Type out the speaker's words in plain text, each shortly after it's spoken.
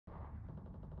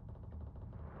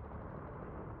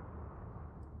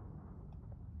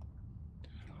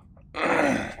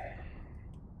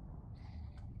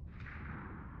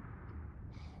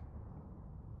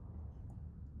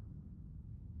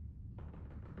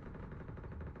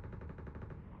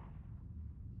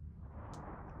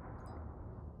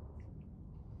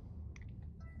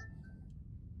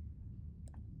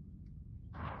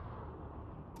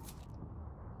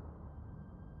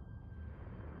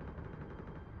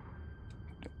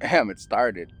Damn, it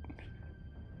started.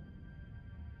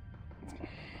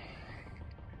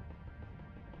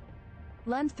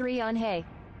 Lund 3 on hay.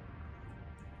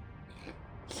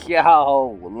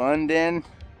 Yo, London.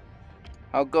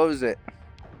 How goes it?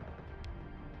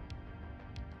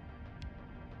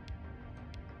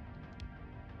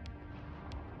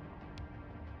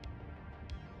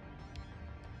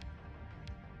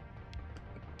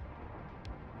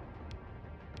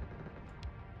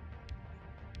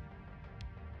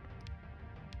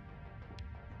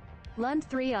 Lund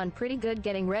 3 on pretty good,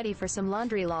 getting ready for some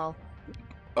laundry lol.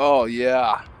 Oh,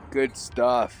 yeah. Good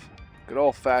stuff. Good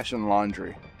old-fashioned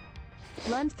laundry.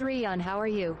 Lund 3 on how are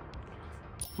you?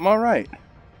 I'm alright.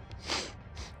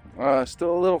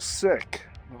 Still a little sick.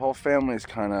 The whole family's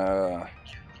kind of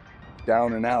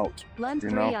down and out. Lund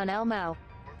 3 on Elmao.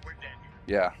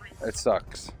 Yeah, it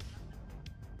sucks.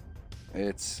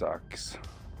 It sucks.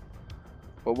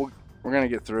 But we're gonna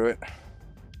get through it.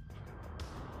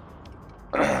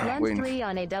 Lund 3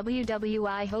 on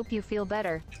AWWI, hope you feel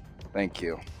better. Thank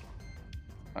you.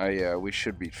 We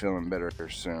should be feeling better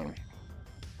soon.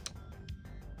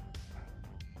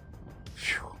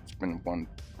 Phew, it's been one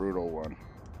brutal one.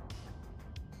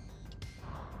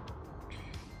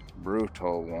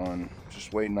 Brutal one.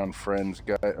 Just waiting on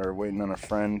waiting on a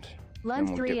friend.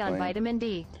 Lund 3 on vitamin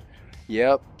D.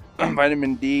 Yep.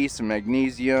 Vitamin D, some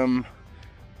magnesium.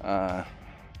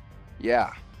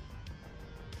 Yeah.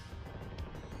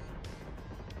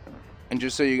 And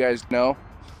just so you guys know,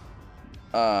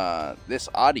 this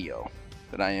audio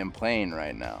that I am playing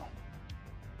right now,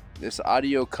 this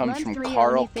audio comes Lund from 3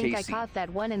 Carl only think Casey. I caught that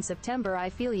one in September, I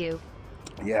feel you.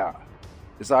 Yeah.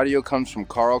 This audio comes from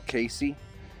Carl Casey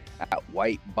at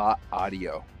White Bat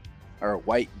Audio. Or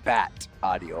White Bat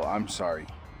Audio, I'm sorry.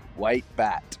 White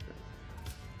Bat.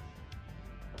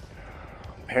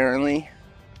 Apparently,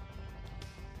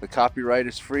 the copyright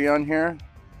is free on here.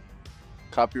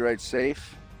 Copyright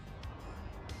safe.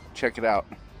 Check it out.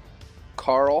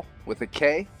 Carl with a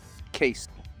K,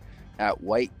 Casey at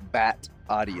White Bat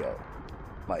Audio.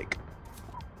 Like,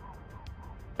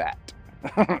 bat.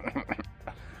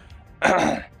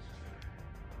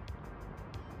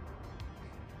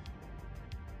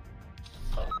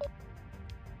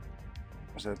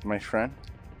 Is that my friend?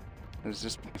 Is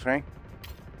this my friend?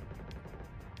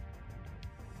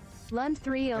 Lund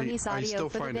 3 on his I audio still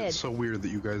for the find vid. it so weird that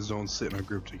you guys don't sit in a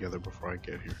group together before I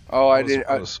get here. Oh, I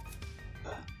was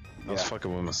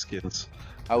fucking with my skins.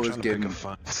 I was Trying to getting pick a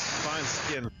fine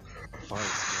skin. Fine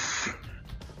skin.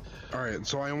 Alright,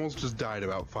 so I almost just died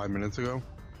about 5 minutes ago.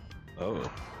 Oh.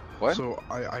 What? So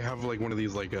I have like one of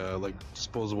these like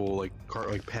disposable like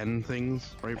pen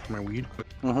things, right, for my weed.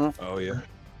 Oh yeah.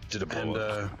 Did it blow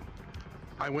up?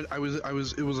 And it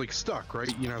was like stuck,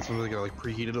 right? You know, something like like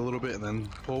preheated a little bit and then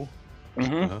pull.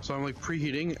 So I'm like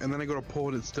preheating, and then I go to pull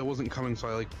it, it still wasn't coming, so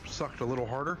I like sucked a little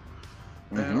harder.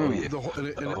 And, it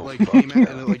like came out,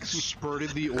 and it like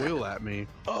spurted the oil at me,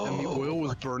 and the oil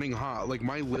was burning hot. Like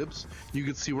my lips, you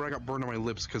could see where I got burned on my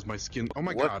lips because my skin. Oh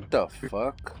my god! What the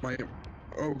fuck?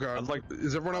 Oh god!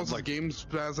 Is everyone else's game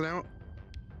spazzing out?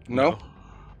 No.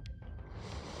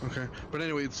 Okay, but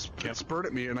anyway, it spurred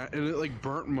at me, and it like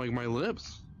burnt like my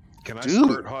lips. Can I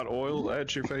squirt hot oil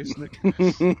at your face, Nick?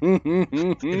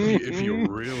 if you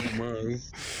really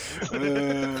must.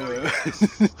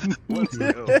 What the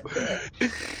hell?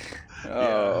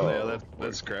 Yeah,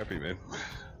 that's crappy, man.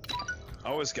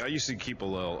 I used to keep a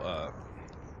little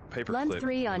paper Lund clip.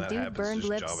 3 on that dude, happens, burned just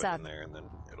lips job it suck. in there, and then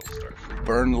it'll start freaking.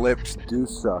 Burned lips do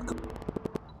suck.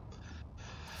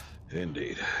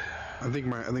 Indeed. I think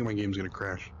my game's gonna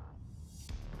crash.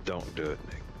 Don't do it,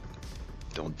 Nick.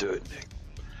 Don't do it, Nick.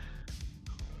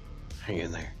 Hang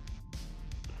in there.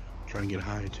 Trying to get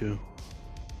high too.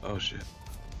 Oh shit.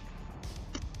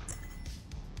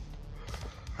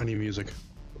 I need music.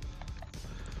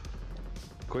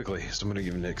 Quickly, somebody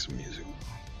give Nick some music.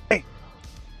 Hey.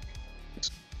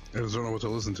 I just don't know what to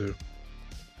listen to.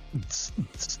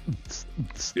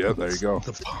 Yeah, there you go.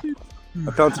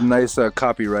 I found some nice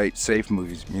copyright safe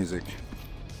movies music.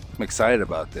 I'm excited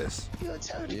about this. Yeah,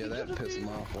 that pissed him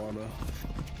off, Waldo.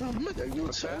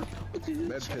 What's that?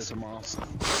 That pissed him off.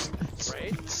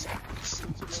 Right?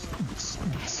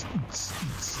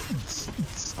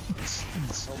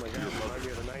 Oh my god, remind me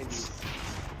of the 90s.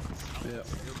 Yeah.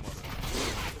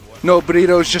 No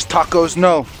burritos, just tacos,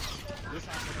 no.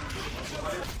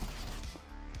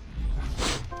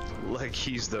 Like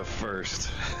he's the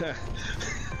first.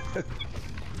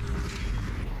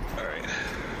 Alright.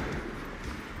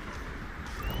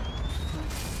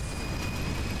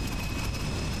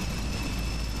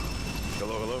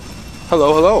 Hello, hello.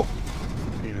 Hello, hello.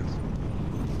 Penis.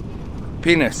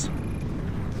 Penis.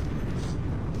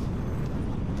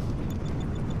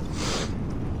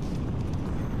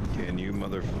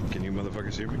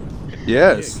 motherfuckers hear me?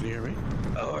 Yes. Yeah, can you hear me?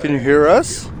 Oh, Can you hear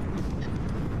us?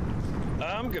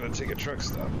 I'm gonna take a truck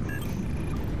stop.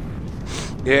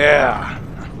 Yeah.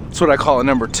 That's what I call a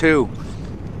number 2.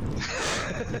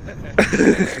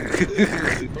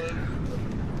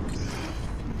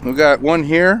 We got one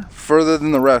here, further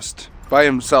than the rest. By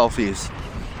himself, he's.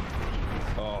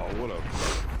 Oh, what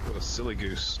a silly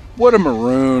goose. What a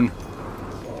maroon.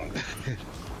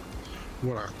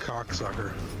 What a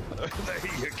cocksucker. There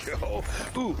you go.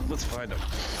 Ooh, let's find him.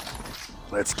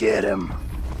 Let's get him.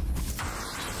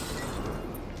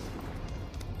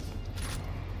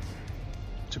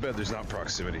 Too bad there's not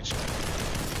proximity chat.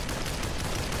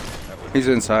 He's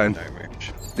inside.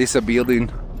 Nightmarish. Lisa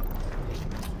building.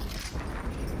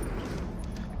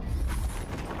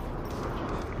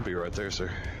 I'll be right there,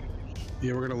 sir.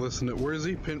 Yeah, we're gonna listen to. Where is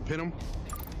he? Pin him.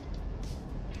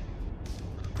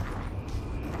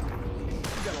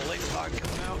 We got a late pod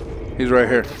coming out. He's right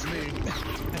here. That's me.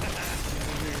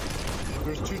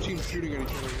 There's 2 teams shooting at each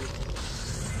other here.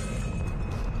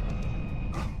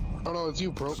 Oh no, it's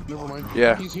you, bro. Never mind.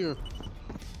 Yeah. He's here.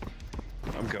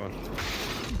 I'm going. You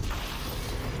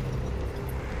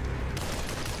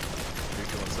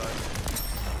go inside.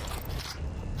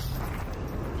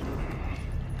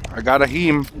 I got a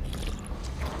heme.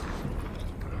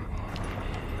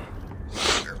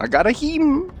 I got a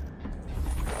heme.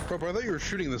 Bro, I thought you were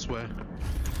shooting this way.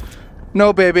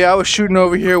 No, baby, I was shooting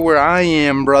over here where I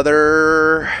am,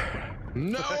 brother.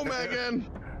 No, Megan!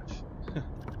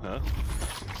 Huh?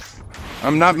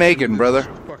 I'm not Megan, brother.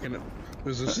 Fucking,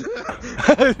 there's this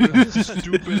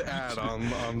stupid ad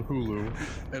on Hulu,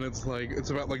 and it's like, it's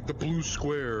about like the blue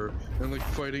square, and like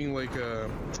fighting like,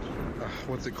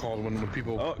 what's it called when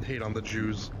people hate on the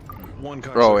Jews? One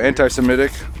Bro,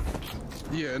 anti-Semitic.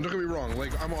 Yeah, and don't get me wrong,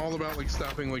 like, I'm all about, like,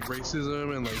 stopping, like,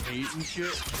 racism and, like, hate and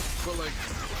shit, but, like,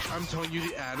 I'm telling you,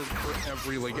 the ad is for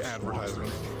every, like,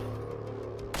 advertisement.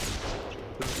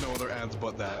 There's no other ads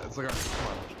but that. It's like, oh, come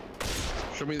on.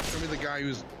 Show me the guy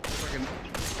who's fucking,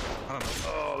 I don't know.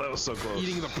 Oh, that was so close.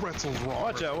 Eating the pretzels raw.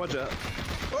 Watch out, watch out.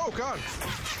 Oh, God!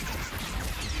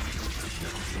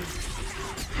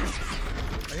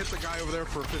 I hit the guy over there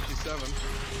for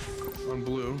 57 on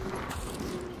blue.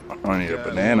 I need a Got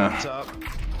banana. one top.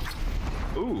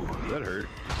 Ooh, that hurt.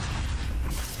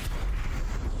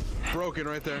 Broken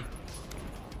right there.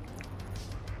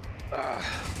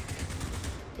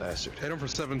 Bastard. Hit him for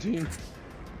 17.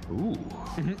 Ooh.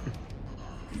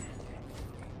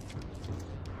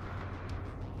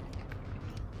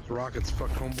 Rockets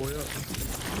fucked homeboy up.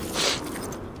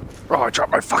 Oh, I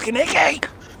dropped my fucking AK.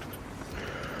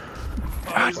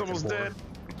 Oh, he's almost dead.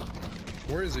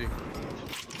 Where is he?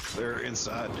 They're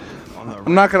inside on the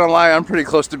I'm not gonna lie, I'm pretty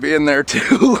close to being there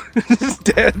too. He's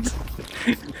dead.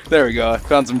 There we go. I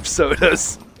found some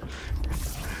sodas.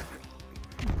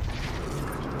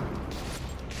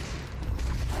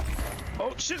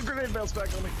 Oh shit, grenade bounced back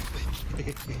on me.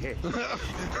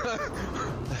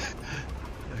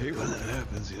 I hate when that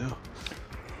happens, you know.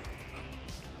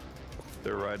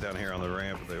 They're right down here on the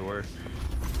ramp. They were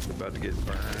about to get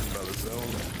burned by the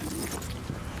zone.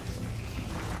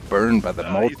 Burned by the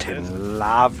Oh, he's molten dead.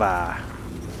 lava.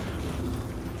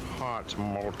 Hot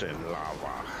molten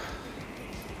lava.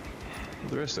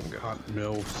 The rest of them go. Hot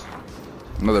milfs.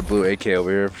 Another blue AK over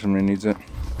here if somebody needs it.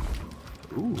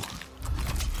 Ooh.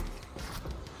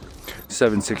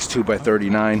 7.62 by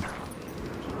 39.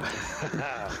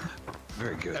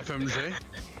 Very good. FMJ?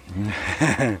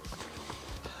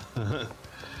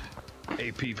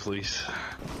 AP, please.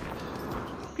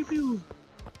 Pew pew.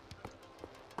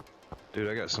 Dude,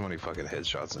 I got so many fucking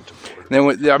headshots into board.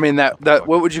 Then, I mean, that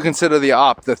what would you consider the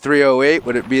op? The 308?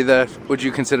 Would it be the? Would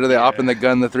you consider the op in the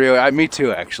gun the 308? Me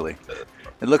too, actually.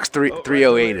 It looks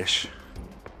 308ish.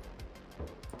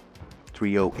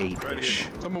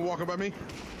 308ish. Someone walking by me?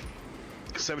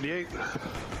 78.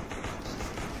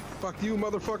 Fuck you,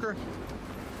 motherfucker.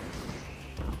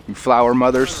 You flower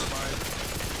mothers.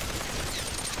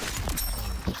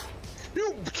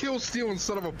 You kill stealing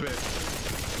son of a bitch.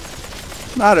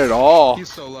 Not at all. He's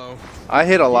so low. I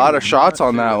hit a lot of shots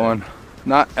on that one.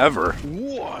 Not ever.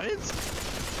 What?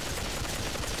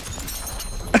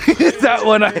 That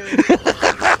one I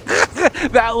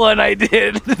that one I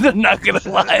did. I'm not gonna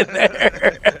lie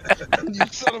there. You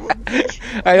son of a bitch.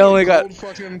 I only got Old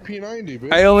fucking P90,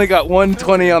 bitch. I only got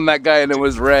 120 on that guy and it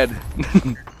was red.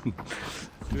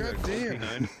 God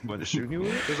damn. What, shooting you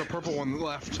with? There's a purple one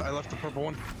left. I left the purple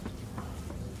one.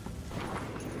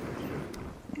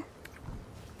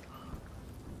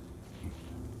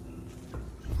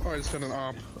 Oh, I just found an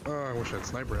op. Oh, I wish I had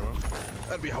sniper ammo.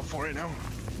 That'd be helpful right now.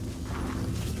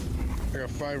 I got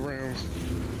 5 rounds.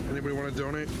 Anybody want to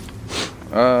donate?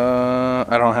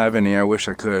 I don't have any. I wish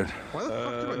I could. Why the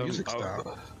fuck did my music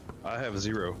stop? I have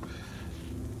 0.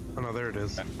 Oh no, there it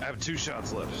is. I have 2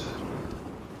 shots left.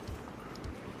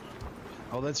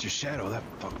 Oh, that's your shadow. That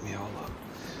fucked me all up.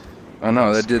 I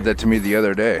know, that did that to me the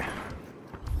other day.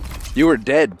 You were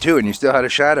dead too, and you still had a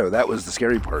shadow. That was the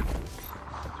scary part.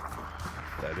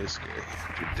 That is scary.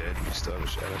 If you're dead, you still have a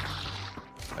shadow.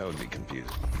 That would be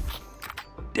confusing.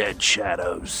 Dead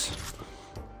shadows.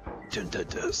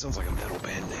 Sounds like a metal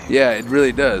band name. Yeah, it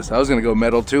really does. I was gonna go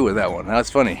metal too with that one.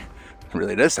 That's funny. It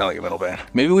really does sound like a metal band.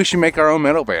 Maybe we should make our own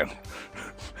metal band.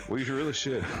 We really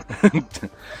should.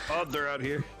 Oh, they're out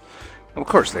here. Of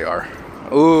course they are.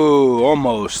 Ooh,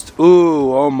 almost.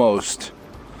 Ooh, almost.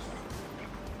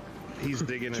 He's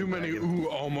digging Too it many back ooh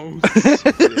almost. Fucking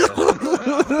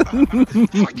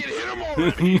hit him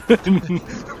already.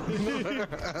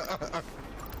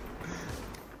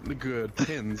 Good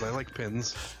pins. I like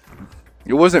pins.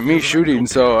 It wasn't me shooting,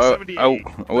 so I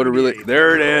would have really.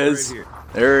 There it is.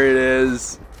 There it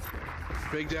is.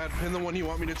 Big Dad, pin the one you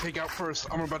want me to take out first.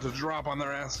 I'm about to drop on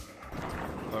their ass.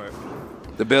 Alright.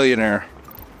 The billionaire.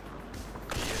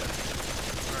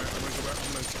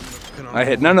 I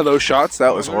hit none of those shots.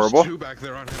 That was horrible. There's 2 back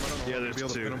there on him. I don't know Yeah, if I'll there's be able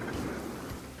to 2. pin him.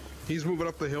 He's moving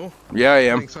up the hill. Yeah, I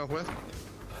am. Heading southwest.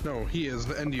 No, he is.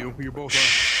 And you. You both are.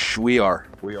 Shh, we are.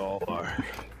 We all are.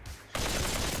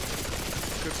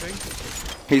 Good thing.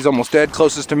 He's almost dead.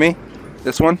 Closest to me.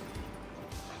 This one.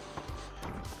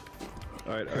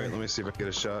 Alright, let me see if I get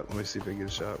a shot. Where'd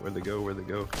they go? He's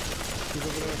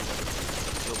over there.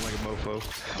 Something like a mofo.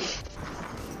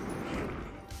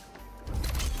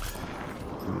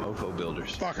 Mofo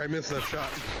builders. Fuck, I missed that shot.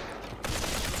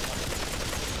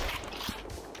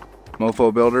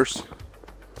 Mofo builders.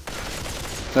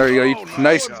 There you go. Oh,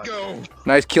 Nice, let's go.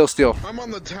 nice kill steal. I'm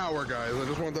on the tower, guys. I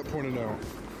just want that pointed out.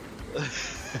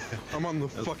 I'm on the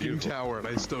fucking beautiful. tower, and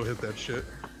I still hit that shit.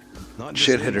 Not just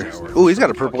Shit any hitter. tower. Ooh, he's got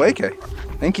a purple AK.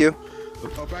 Thank you.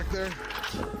 Oh, back there.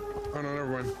 Oh no, never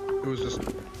mind. It was just.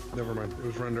 Never mind. It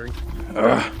was rendering.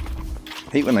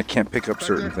 Hate when I can't pick up Back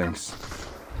certain there. things.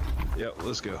 Yep,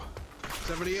 let's go.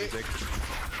 78.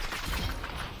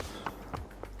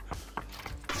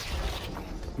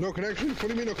 No connection? What do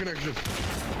you mean no connection?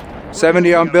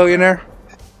 70 on billionaire.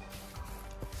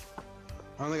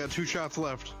 I only got 2 shots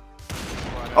left.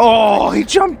 Oh, he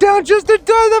jumped down just in time,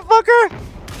 the fucker.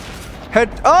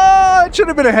 Head. Oh, it should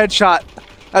have been a headshot.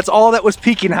 That's all that was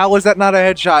peeking. How was that not a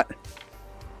headshot?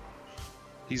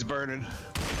 He's burning.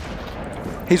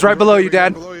 He's right below you,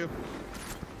 Dad. Below you.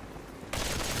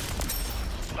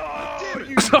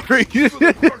 Sorry.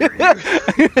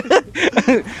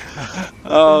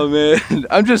 Oh man,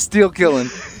 I'm just steel killing.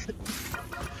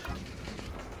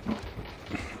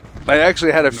 I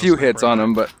actually had a few hits on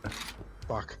him, but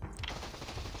Fuck.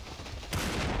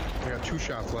 I got 2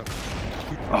 shots left.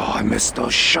 oh, I missed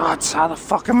those shots. How the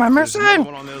fuck am I There's another missing?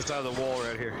 one on the other side of the wall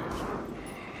right here.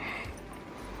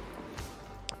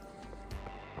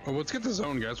 Oh, let's get the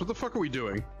zone, guys. What the fuck are we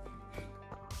doing?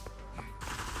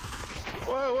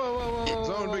 Whoa.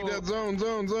 Zone, Big Dad,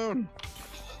 zone.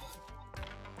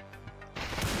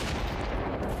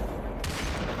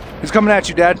 He's coming at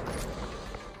you, Dad.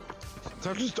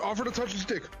 Offer to touch his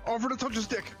dick. Offer to touch his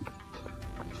dick.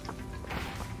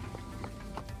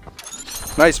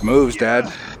 Nice moves,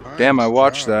 Dad. Damn, I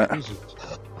watched that. Jesus.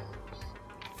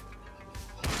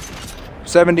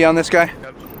 70 on this guy.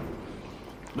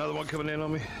 Another one coming in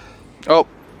on me. Oh,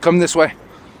 come this way.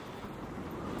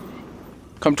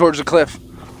 Come towards the cliff.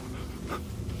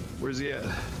 Where's he at?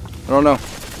 I don't know.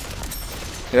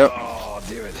 Yep. Oh,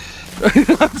 damn it.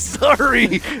 I'm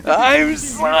sorry. I'm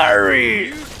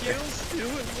sorry. Go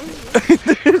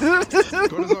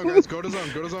to zone, guys. Go to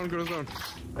zone.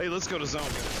 Hey, let's go to zone,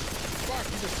 guys. Fuck,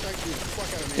 you just sniped the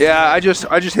fuck out of me. Yeah,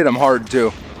 I just hit him hard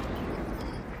too.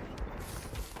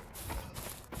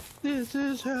 This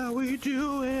is how we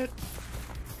do it.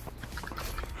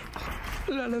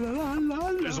 La, la, la, la,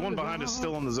 la, There's one behind us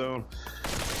still in the zone.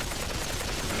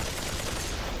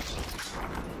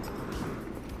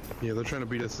 Yeah, they're trying to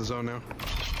beat us to zone now.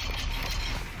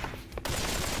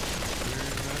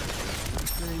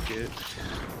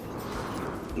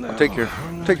 Take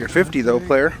your 50 though,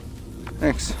 player.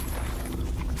 Thanks.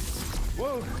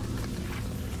 Whoa.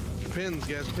 Pins,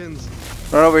 guys, pins.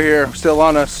 Run over here. Still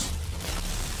on us.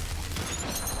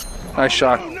 Nice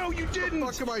shot. Oh, no, you didn't.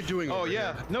 What the fuck am I doing? Oh, over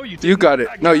yeah. here? No, you didn't. You got it.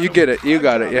 I No, you him. get it. You I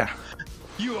got it. him. Yeah.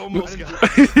 You almost got it.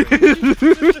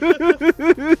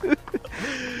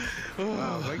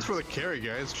 Wow, thanks for the carry,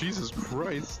 guys. Jesus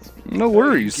Christ. No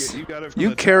worries. You got it from You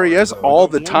the carry tower, us though. all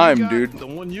the one you time, got- dude. The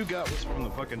one you got was from the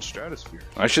fucking stratosphere.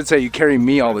 I should say you carry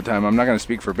me all the time. I'm not gonna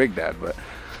speak for Big Dad, but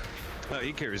No,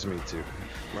 he carries me too.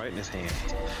 Right in his hand.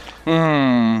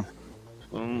 Hmm.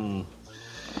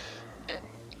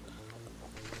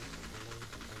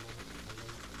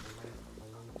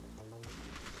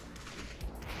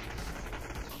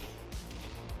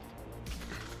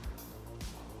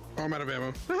 Oh, I'm out of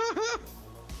ammo.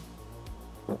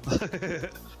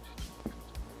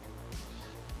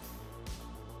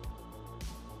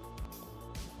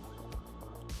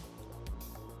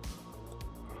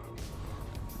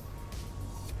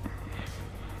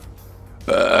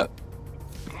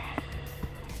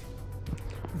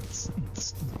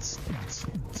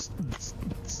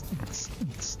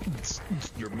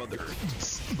 Your mother.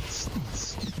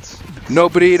 No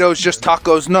burritos, just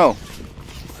tacos, no.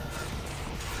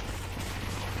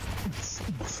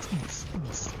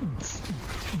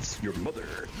 Your mother.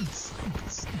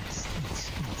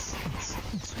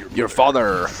 Your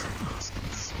father.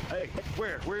 Hey,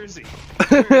 where is he?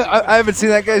 I haven't seen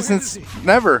that guy since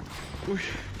never.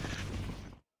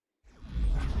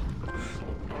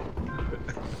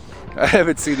 I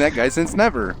haven't seen that guy since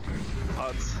never.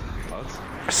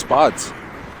 Spots.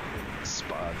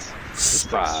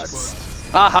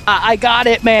 Aha, I got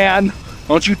it, man.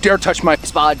 Don't you dare touch my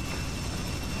spot.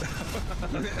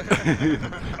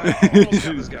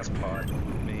 This guy's pod,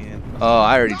 man. Oh,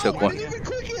 I already took I one. didn't even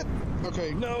click it.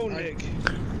 Okay. No, Nick.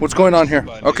 What's going on here?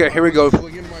 Okay, here we go.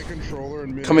 Clicking my controller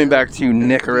and Coming back to you,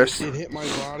 Nicarus. It hit my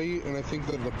body, and I think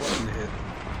that the button hit.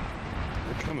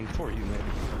 They're coming for you, Nick.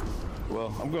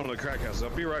 Well, I'm going to the crack house. I'll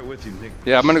be right with you, Nick.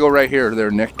 Yeah, I'm gonna go right here,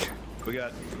 there, Nick. We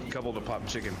got a couple to pop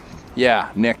chicken. Yeah,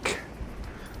 Nick.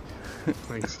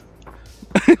 Thanks.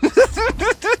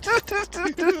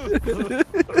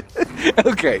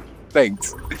 Okay,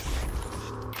 thanks.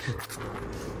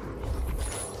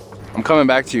 I'm coming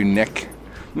back to you, Nick.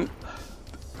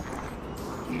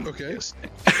 Okay.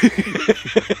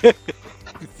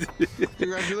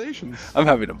 Congratulations. I'm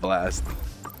having a blast.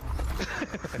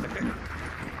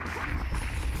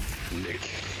 Nick.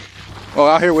 Oh,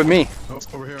 out here with me, Oh,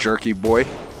 over here. jerky boy.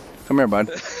 Come here, bud.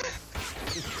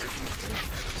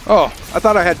 Oh, I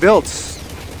thought I had builds.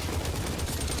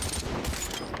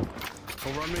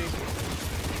 Over on me.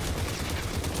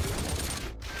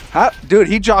 Dude,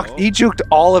 he juked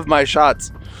all of my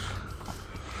shots.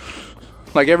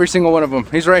 Like every single one of them.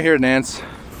 He's right here, Nance.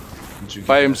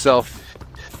 By himself.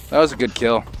 That was a good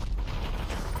kill.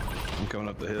 I'm coming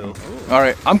up the hill.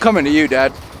 Alright, I'm coming to you,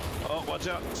 Dad. Oh, watch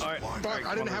out. All right. Fuck,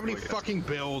 I didn't have any fucking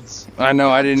builds. I know,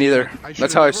 I didn't either.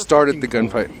 That's how I started the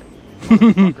gunfight.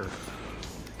 Fucker.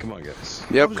 Come on, guys.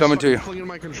 Yep, coming to you. Clicking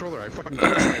my controller. I fucking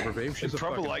got a sniper, babe. She's It's a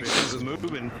probably fucking like bitch. she's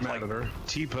moving Mad at her.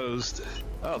 T-posed.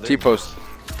 Oh, there T-post.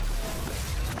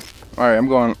 Alright, I'm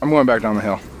going back down the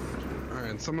hill.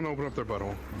 Alright, someone open up their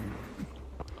butthole.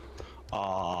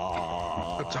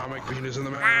 Aww. Atomic penis in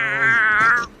the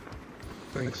mouth.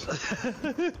 Thanks.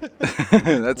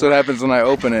 That's what happens when I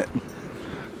open it.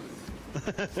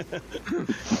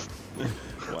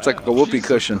 It's like a whoopee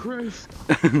cushion. Christ.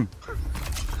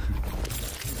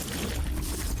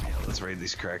 Let's raid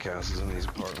these crack houses and these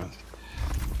apartments.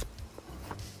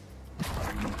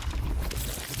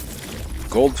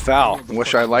 Gold foul.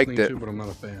 Wish I liked it. Too, but I'm not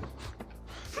a fan.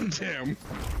 Damn.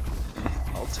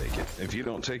 I'll take it. If you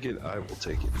don't take it, I will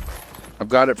take it. I've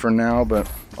got it for now, but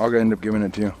I'll end up giving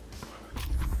it to you.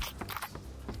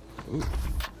 Ooh.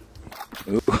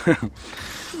 Ooh.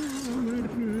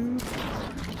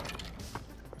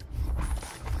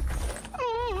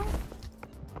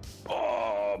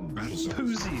 Oh,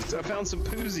 poozies. I found some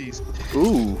poozies.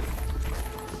 Ooh.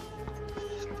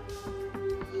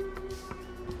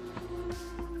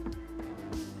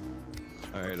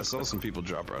 Alright, I saw some people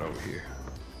drop right over here.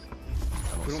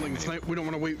 We don't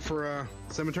want to wait for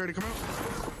cemetery to come out.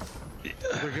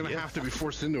 They're gonna have to be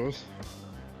forced into us.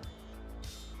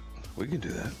 We can do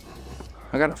that.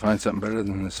 I gotta find something better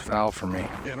than this foul for me.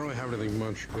 Yeah, I don't really have anything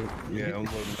much, but Yeah, I'm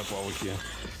loading up all we can.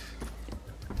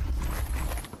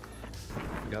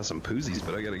 Got some poozies,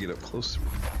 but I gotta get up close.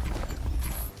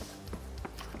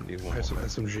 Need I one. have some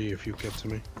SMG if you get to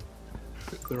me.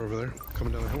 They're over there,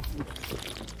 coming down the hill.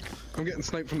 I'm getting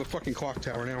sniped from the fucking clock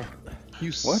tower now.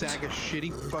 You What? sack of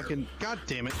shitty fucking. God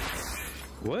damn it!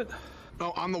 What?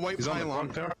 Oh, on the white He's on the pylon.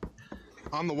 clock tower?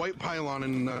 On the white pylon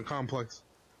in complex.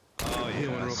 Oh, yeah.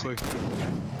 Healing I real see. quick.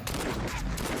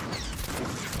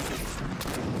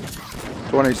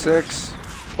 26.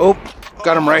 Oh,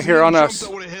 got him right here on us.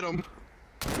 That would have hit him.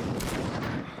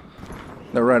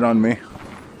 They're right on me.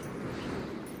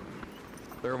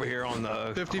 They're over here on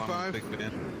the 55. on the big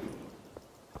man.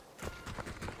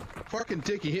 Fucking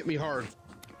dick, he hit me hard.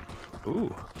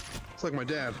 Ooh. It's like my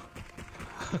dad.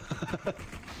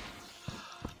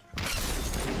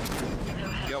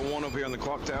 Got one over here on the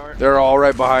clock tower. They're all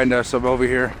right behind us. I'm over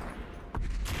here.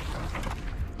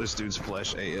 This dude's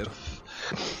flesh AF.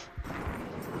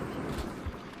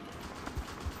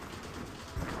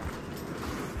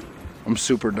 I'm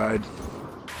super died.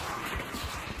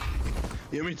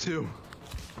 Yeah, me too.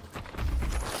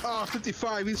 Oh,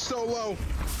 55. He's so low.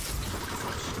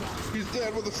 He's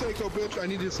dead with a Seiko, bitch. I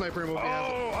need to sniper him over here.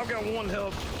 Oh, I've got one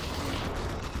health.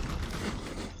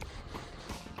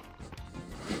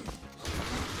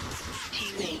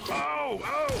 Oh,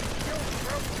 oh!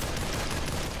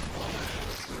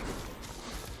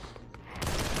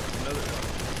 Another health.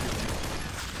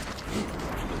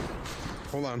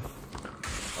 Hold on.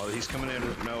 Oh, he's coming in.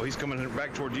 No, he's coming in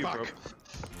back toward you, bro.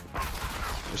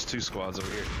 Fuck. There's 2 squads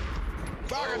over here.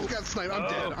 Fuck, I just got sniped. I'm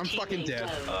dead. I'm fucking dead.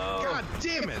 God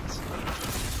damn it.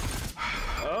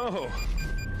 Oh.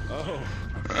 Oh.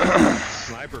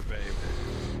 Sniper babe.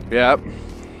 Yep.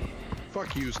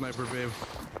 Fuck you, sniper babe.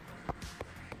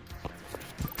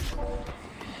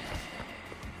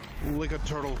 Lick a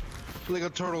turtle. Lick a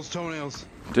turtle's toenails.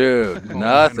 Dude, Oh,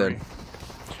 nothing.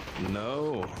 Henry.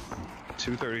 No.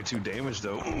 232 damage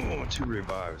though. Ooh, 2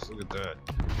 revives. Look at that.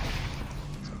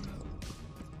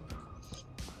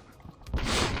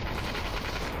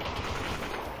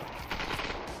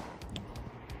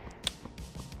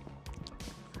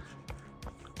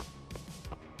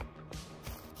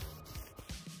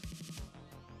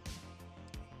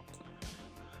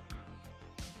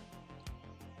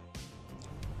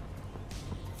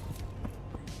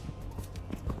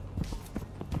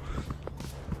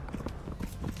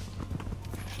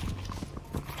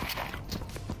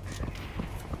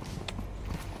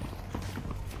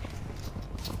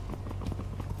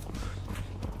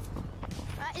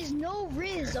 That is no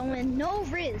Riz, Owen. No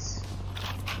Riz.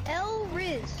 L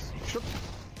Riz.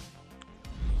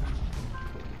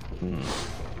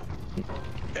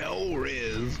 L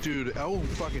Riz. Dude, L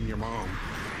fucking your mom.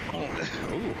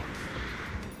 Ooh.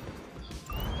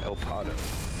 El Pato.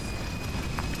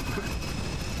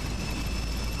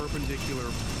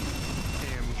 Perpendicular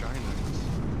angina.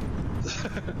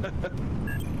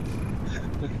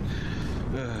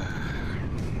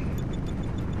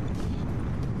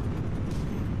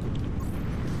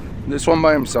 This one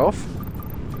by himself?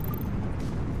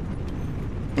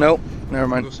 Nope. Never Go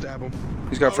mind. stab him.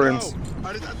 He's got Oh, friends. no.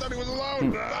 I thought he was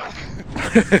alone.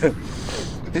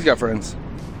 He's got friends.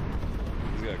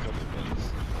 He's got a couple of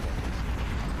buddies.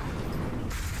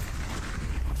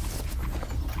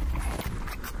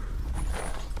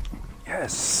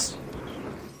 Yes.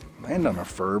 Land on a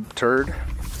furb turd.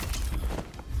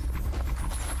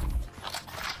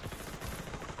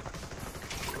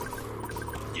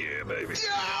 Yeah, baby.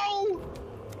 No!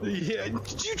 Yeah,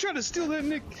 did you try to steal that,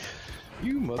 Nick?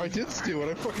 You mother. I did steal it.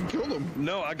 I fucking killed him.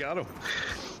 No, I got him.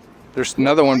 There's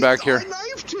another one back I here.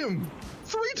 knifed him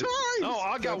 3 times. No,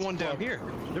 I got That's one down fucked. here.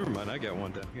 Never mind, I got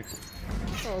one down here.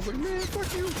 I was like, man,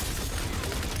 fuck you.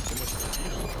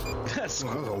 That's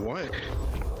Well, that was a what?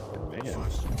 man.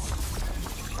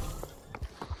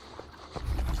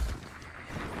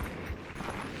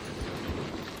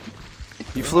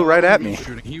 You flew right at me.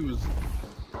 Shooting. He was.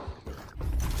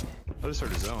 I just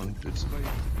heard his own. It's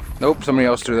Nope, somebody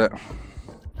else threw that.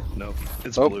 no,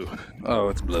 it's Oh. blue. Oh,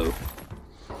 it's blue.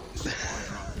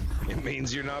 It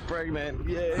means you're not pregnant.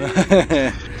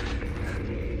 Yay!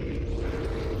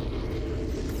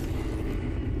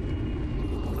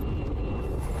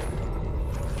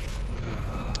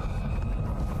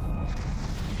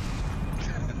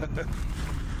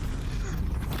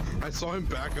 I saw him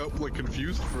back up, like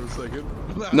confused for a second.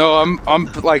 No, I'm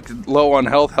like low on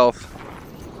health.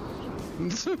 I'm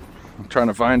trying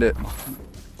to find it.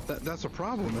 That's a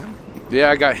problem, man. Yeah,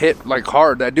 I got hit like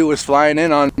hard. That dude was flying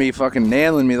in on me, fucking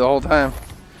nailing me the whole time.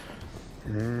 I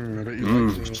bet you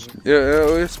like it.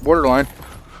 Yeah, it's borderline.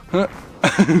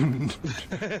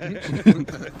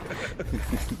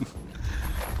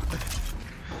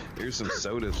 Here's some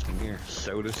sodas from here.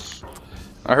 Sodas.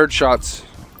 I heard shots.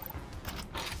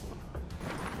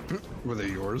 Were they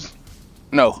yours?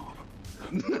 No.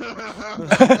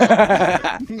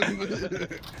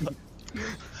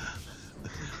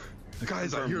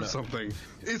 Guys, I hear something.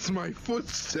 It's my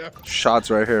footstep. Shots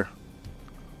right here.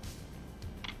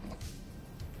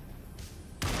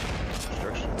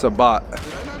 It's a bot. Did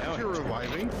I not just hear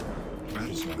reviving?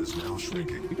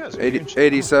 You guys are 80, doing shit.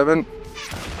 87.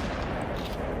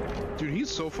 Dude, he's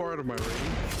so far out of my range.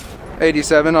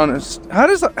 87 on his. How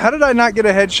did I not get a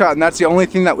headshot and that's the only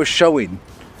thing that was showing?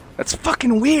 That's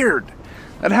fucking weird.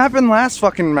 That happened last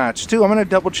fucking match too. I'm gonna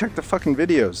double check the fucking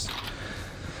videos.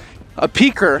 A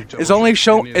peeker You tell is us only any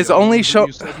show of the is other only ones that show.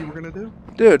 You said you were gonna do?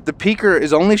 Dude, the peeker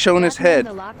is only showing his Batman head.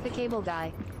 the Lock, the cable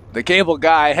guy. The cable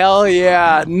guy. Hell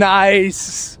yeah,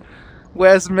 nice.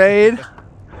 Wes made.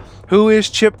 Who is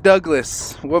Chip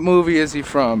Douglas? What movie is he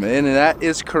from? And that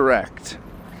is correct.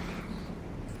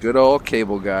 Good old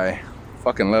cable guy.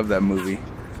 Fucking love that movie.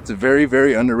 It's a very,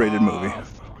 very underrated movie.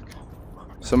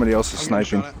 Somebody else is I'm gonna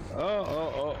sniping. shot it.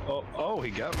 Oh,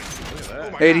 he got me. Look at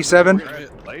that. God, 87? we're gonna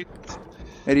hit. Late.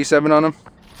 87 on him.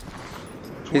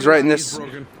 He's right in 29, this. he's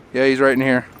broken. Yeah, he's right in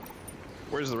here.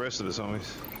 Where's the rest of his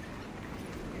homies?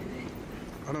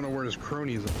 I don't know where his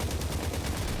cronies are.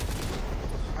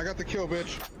 I got the kill,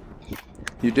 bitch.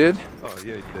 You did? Oh,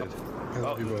 yeah, he did. I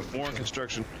love you Oh, both. more in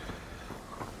construction.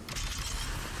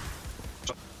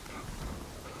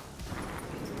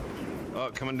 Oh,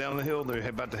 coming down the hill. They're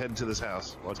about to head to this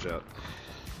house. Watch out.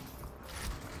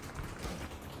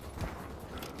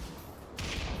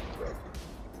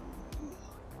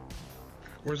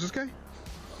 Where's this guy?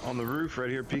 On the roof right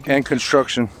here, peeking. And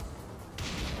construction.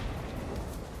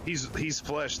 He's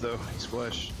flesh though. He's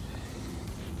flesh.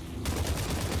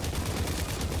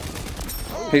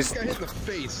 Oh, He's- this guy hit in the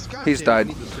face. God he's damn, I died.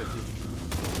 need this 50.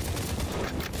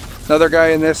 Another guy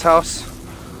in this house.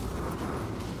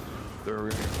 There he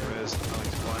is. Oh,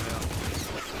 he's flying out.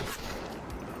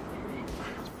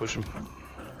 Let's push him.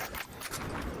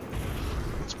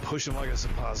 Let's push him like a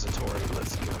suppository.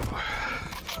 Let's go.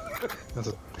 That's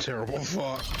a terrible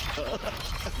thought.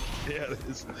 Yeah, it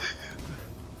is.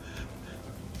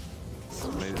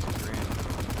 Amazing green.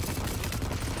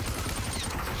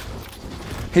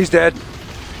 He's dead.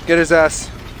 Get his ass.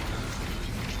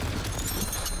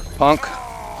 Punk.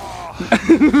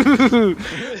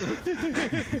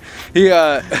 He You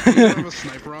have a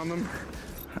sniper on them?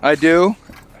 I do.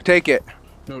 Take it.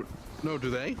 No, do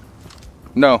they?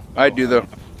 No, I do though.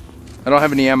 I don't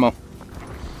have any ammo.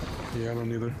 Yeah, I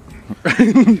don't either.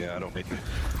 Yeah, I don't make it.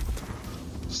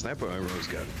 Sniper arrows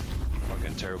got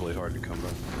fucking terribly hard to come by.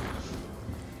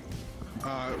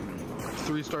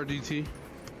 3-star DT.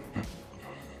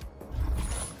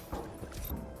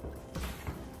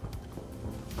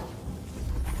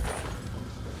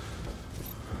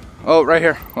 Oh, right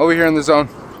here. Over here in the zone.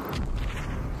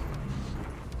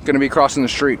 Gonna be crossing the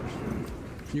street.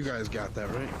 You guys got that,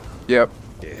 right? Yep.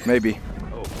 Yeah. Maybe.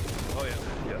 Oh yeah,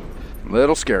 yeah.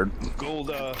 Little scared. Gold,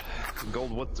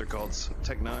 what's they're called?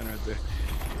 Tech 9 right there.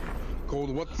 Gold,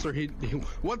 what's their his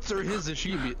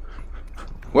Ishibi?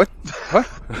 What? What?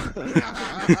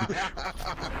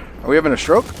 Are we having a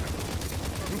stroke?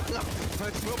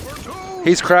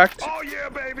 He's cracked. Oh yeah,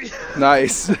 baby!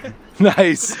 Nice.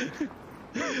 Nice.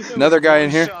 Another guy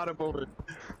in here. Shot him over.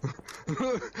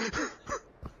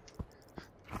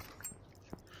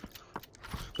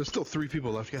 There's still 3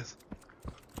 people left, guys.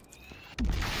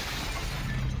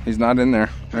 He's not in there.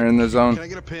 They're in the Can zone. I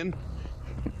get a pin?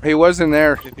 He was in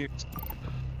there.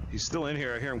 He's still in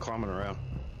here. I hear him climbing around.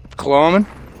 Climbing.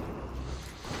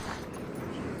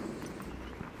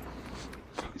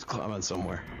 He's climbing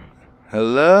somewhere.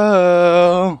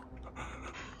 Hello.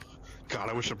 God,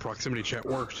 I wish the proximity chat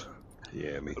worked.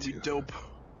 Yeah, me That'd be too. dope.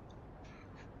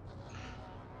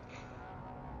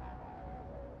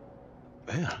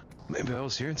 Man, maybe I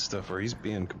was hearing stuff, or he's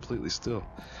being completely still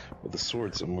with a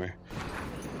sword somewhere.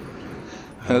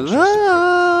 Hello.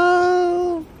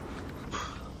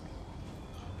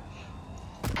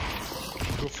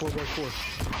 Go 4x4.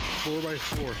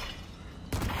 4x4.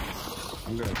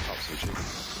 I'm gonna pop some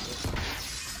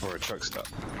chicken. Or a truck stop.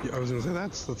 Yeah, I was gonna say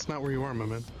that's not where you are, my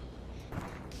man.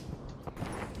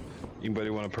 Anybody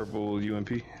want a purple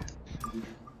UMP?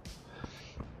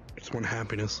 It's one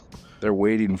happiness. They're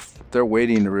waiting. They're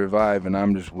waiting to revive, and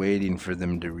I'm just waiting for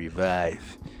them to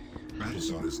revive.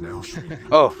 Madison is now streaming.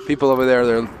 Oh, people over there.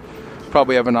 They're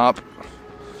probably have an op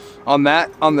on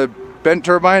that, on the bent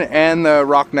turbine and the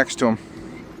rock next to him.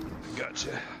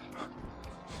 Gotcha.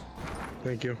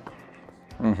 Thank you.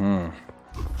 Mm-hmm.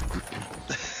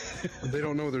 They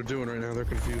don't know what they're doing right now. They're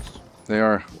confused. They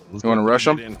are. You want to rush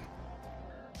them?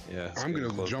 Yeah. it's I'm getting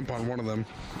gonna close. jump on one of them.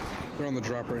 They're on the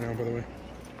drop right now, by the way.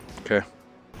 Okay.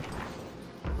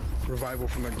 Revival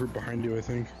from that group behind you, I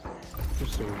think.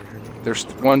 Just over here. There's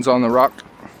one's on the rock.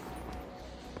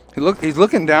 He's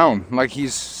looking down like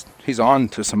he's on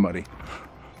to somebody.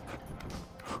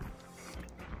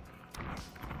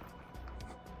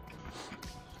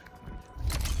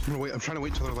 I'm trying to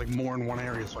wait till they're like more in one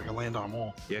area so I can land on them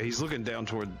all. Yeah, he's looking down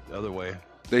toward the other way.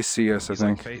 They see us, I He's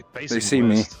think. like They facing see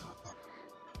me. west.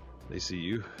 They see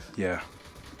you. Yeah.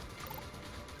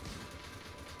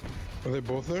 Are they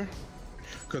both there?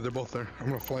 Good, they're both there. I'm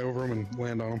gonna fly over them and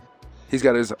land on them. He's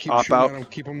got his Keep op shooting out. at them.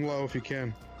 Keep them low if you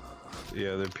can.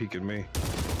 Yeah, they're peeking me.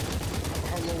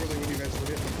 How low were they when you guys were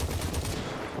hitting?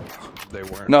 They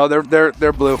weren't. No,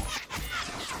 they're blue.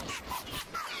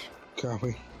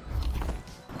 Copy.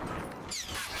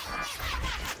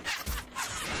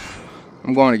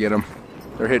 I'm going to get them.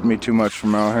 They're hitting me too much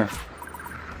from out here.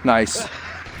 Nice.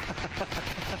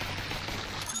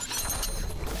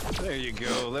 There you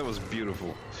go. That was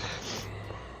beautiful.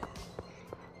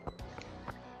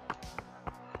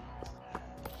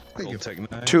 Thank you.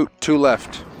 Tech 9. Two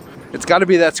left. It's got to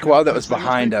be that squad that was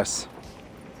behind us.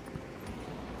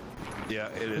 Yeah,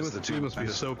 it He is must, the he two. must be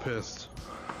so pissed.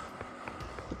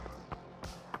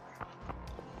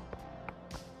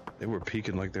 They were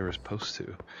peeking like they were supposed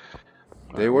to.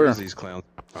 They What were. is these clowns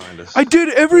behind us? I did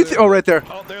everything. Oh, right there.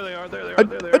 Oh, there they are. There they are.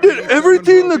 There they are. I did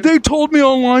everything that they told me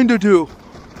online to do.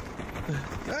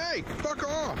 Hey, fuck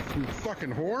off, you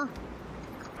fucking whore.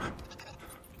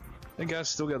 That guy's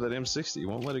still got that M60. He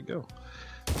won't let it go.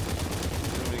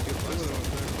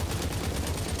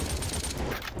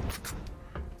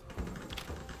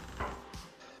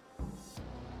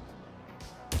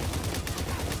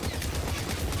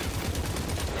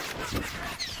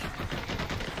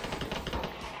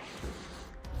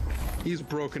 He's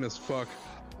broken as fuck.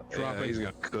 Yeah, Dropping. he's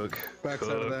gonna cook.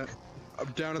 Backside of that. I'm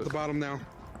down at the bottom now.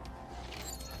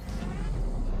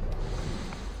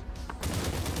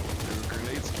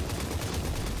 Grenades.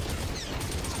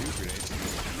 Two grenades.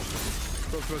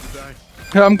 Both supposed to die.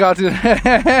 I'm got to.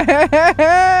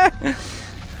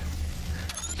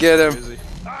 Get him. Busy.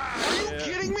 Are you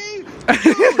kidding me? Dude, I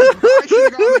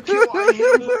should have got the kill. I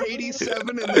hit him for 87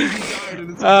 and then he died. And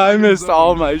it's I missed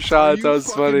all my Are shots. you That was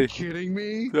fucking funny. kidding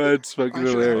me? That's fucking I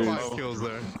should have hilarious. 5 kills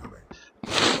there.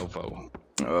 Mofo.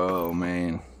 Oh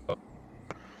man.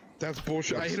 That's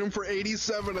bullshit. I hit him for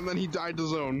 87 and then he died to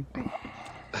zone.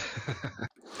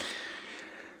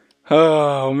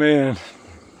 Oh man.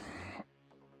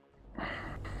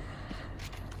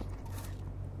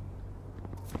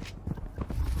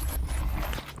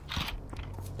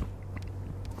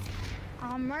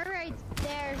 We're right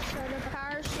there, so the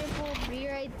power ship will be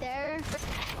right there.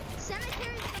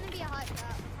 Cemetery's gonna be a hot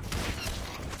drop.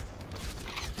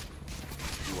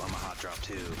 Ooh, I'm a hot drop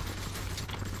too.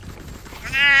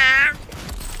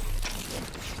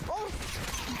 Oh,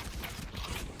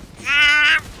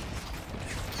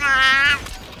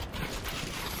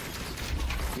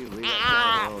 Dude, leave that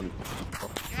guy alone. no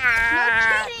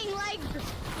kidding, like,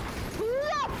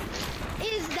 what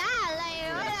is that?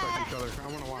 Like, Fuck each other. I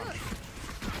wanna watch.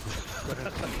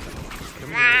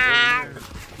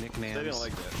 Nicknames. They didn't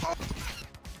like that.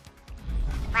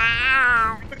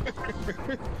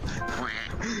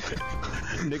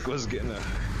 Nick was getting a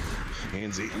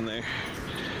hands eaten there.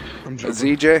 I'm A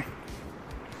jumping. ZJ.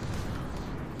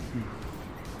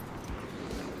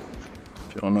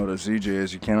 If you don't know what a ZJ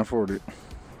is, you can't afford it.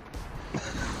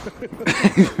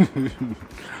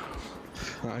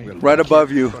 Right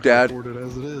above you, Fucking Dad. afford it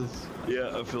as it is.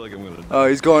 Yeah, I feel like I'm gonna Oh,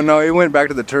 he's going. No, he went back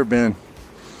to the turbine.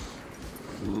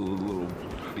 little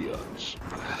biatch.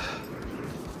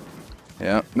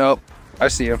 Yeah. Nope. I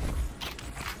see him.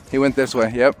 He went this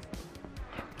way. Yep.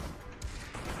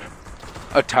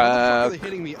 How are Attack. they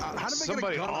hitting me? How did they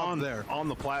Somebody get a gun on up there? on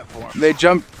the platform. They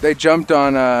jumped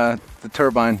on the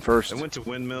turbine first. I went to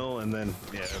windmill and then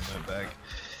I went back.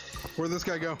 Where'd this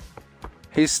guy go?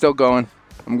 He's still going.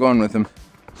 I'm going with him.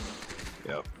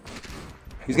 Yep.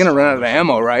 He's gonna run out of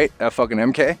ammo, right? That fucking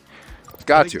MK. He's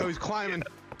got Oh, to. he's climbing.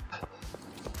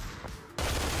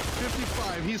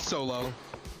 55. He's so low.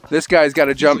 This guy's got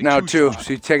to jump like now two too. shots.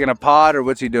 So he's taking a pod or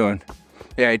what's he doing?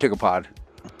 Yeah, he took a pod.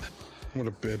 What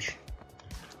a bitch.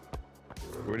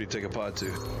 Where do you take a pod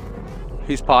to?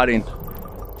 He's podding. I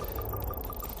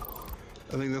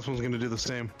think this one's gonna do the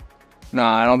same.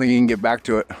 Nah, I don't think he can get back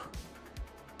to it.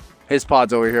 His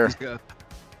pod's over here. It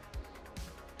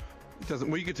doesn't.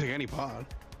 Well, you could take any pod.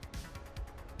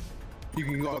 You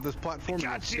can go off this platform.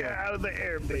 Got you out of the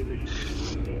air, baby.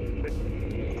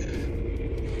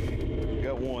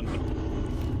 Got one.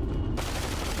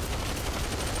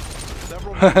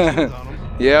 Several magazines on him.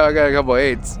 Yeah, I got a couple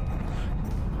 8s.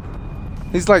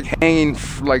 He's like hanging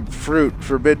like fruit,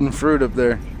 forbidden fruit up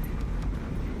there.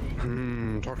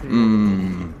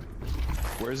 Talking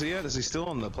about Where is he at? Is he still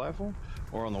on the platform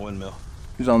or on the windmill?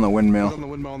 He's on the He's windmill. on the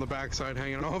windmill on the backside,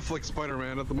 hanging off like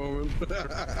Spider-Man at the moment.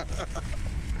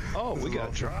 Oh, we is got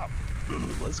awesome. drop.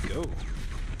 Let's go.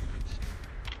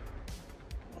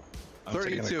 I'm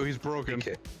taking a 32. He's broken.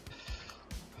 PK.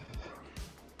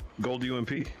 Gold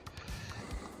UMP.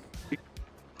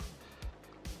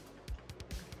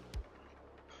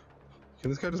 Can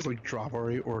this guy just like drop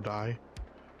already or die?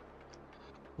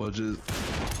 Well, just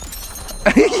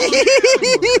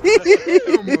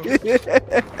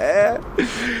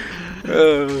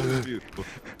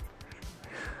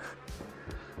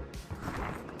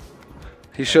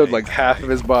He showed like half of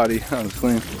his body. That was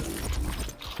clean.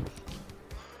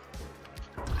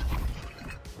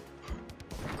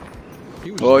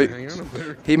 He was Well, just hanging out up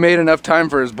there. he made enough time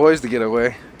for his boys to get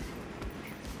away.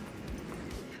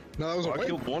 No, that was a I win.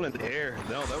 killed one in the air.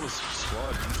 No, that was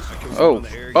squad. I killed one Oh, in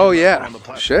the air, oh killed one yeah. on the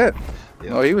platform. Shit.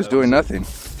 Yeah, Oh, he was that doing it. nothing.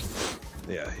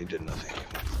 Yeah, he did nothing.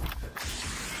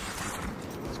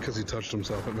 It's because he touched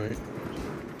himself at night.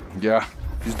 Yeah,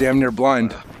 he's damn near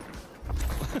blind.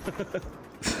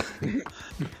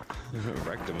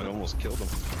 Wrecked him and almost killed him.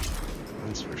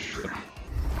 That's for sure.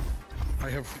 I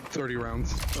have 30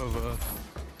 rounds of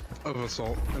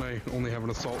assault, and I only have an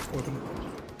assault weapon.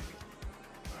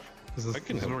 This is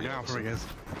can working help you out for me, guys.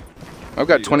 I've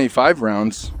got 25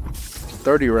 rounds,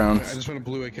 30 I rounds. just went a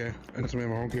blue AK. I just made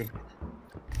my whole good.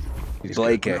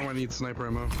 Blake. Now I need sniper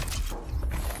ammo.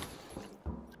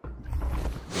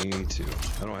 Me too.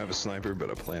 I don't have a sniper,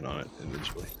 but I plan on it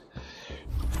eventually.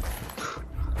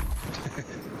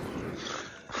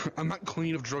 I'm not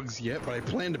clean of drugs yet, but I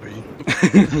plan to be.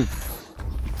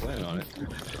 Plan on it.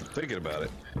 Thinking about it.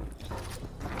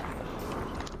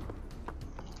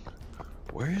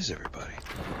 Where is everybody?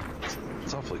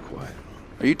 It's awfully quiet.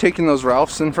 Are you taking those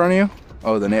Ralphs in front of you?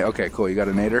 Oh, the nade. Okay, cool. You got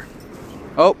a nader.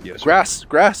 Oh, Yes, sir. grass,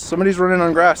 grass. Somebody's running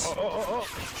on grass. I'm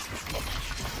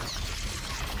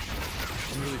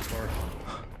really far.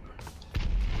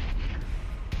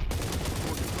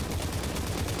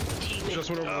 Just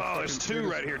went over the Oh, there's fucking- two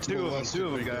right here. Two of them. last Two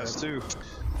of them, big guys. guy. Two.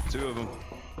 Two of them.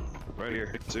 Right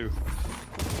here. Two.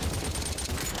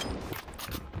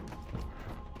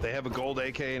 They have a gold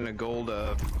AK and a gold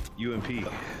UMP.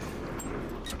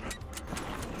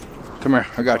 Come here.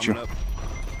 I got you. Coming up.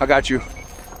 I got you.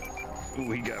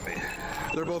 Ooh, he got me.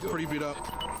 They're both pretty beat up.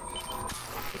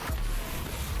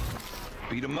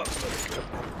 Beat him up.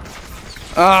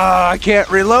 Ah, I can't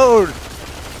reload.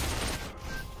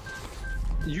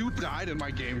 You died and my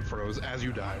game froze as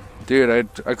you died. Dude,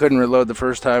 I couldn't reload the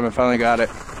first time. I finally got it.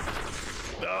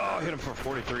 Oh, I hit him for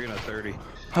 43 and a 30.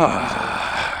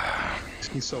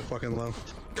 He's so fucking low.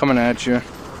 Coming at you.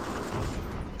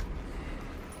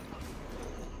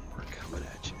 We're coming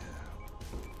at you.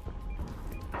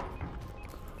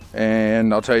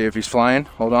 And I'll tell you if he's flying.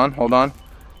 Hold on, hold on.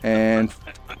 And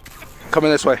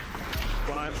coming this way.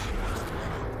 Fine.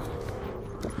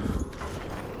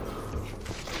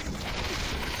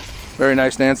 Very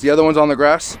nice, Nance. The other one's on the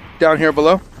grass down here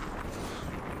below.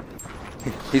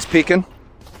 He's peeking.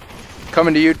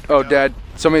 Coming to you. Oh, Dad.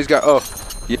 Somebody's got. Oh,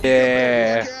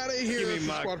 yeah. Get out of here. Give This me is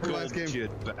my squad for last gold game.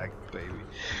 kid back, baby.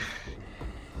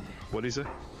 What'd he say?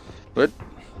 But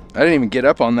I didn't even get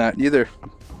up on that either.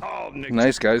 Oh, Nick.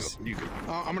 Nice, guys. You can.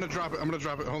 I'm gonna drop it. I'm gonna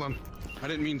drop it. Hold on. I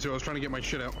didn't mean to. I was trying to get my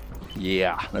shit out.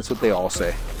 Yeah, that's what they all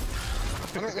say.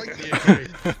 I don't like the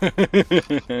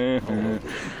AK.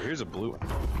 Here's a blue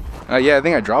one. Yeah, I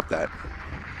think I dropped that.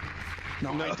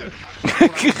 No, I did. I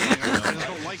just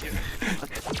don't like it.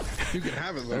 You can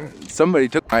have it though. Somebody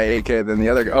took my AK, then the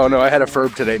other guy. Oh, no, I had a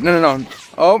Ferb today. No, no, no.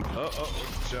 Oh,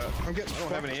 Shot. I'm getting. I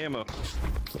don't have any ammo.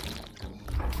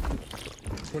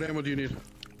 What ammo do you need?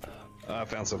 I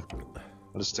found some.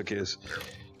 I just took his.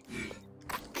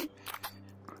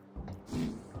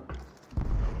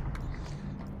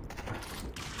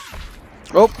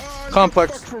 oh, Oh, I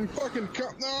complex. got fucked from fucking.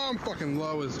 No, I'm fucking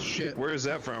low as shit. Where is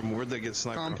that from? Where'd they get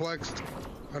sniped from? Complexed.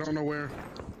 I don't know where.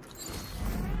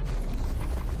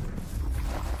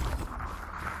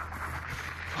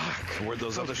 Where'd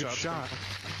those other shots Shot.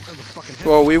 That was a fucking hit.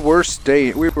 Well, we were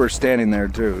standing there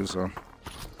too, so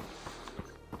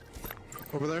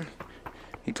Over there.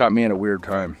 he caught me at a weird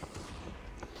time.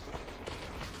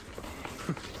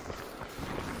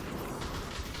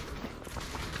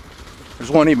 There's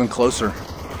one even closer.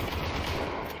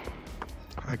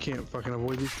 I can't fucking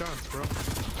avoid these shots, bro.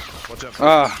 Watch out.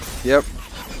 Ah, yep.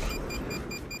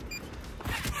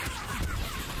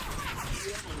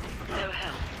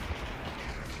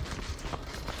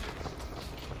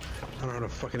 I don't have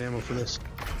enough fucking ammo for this.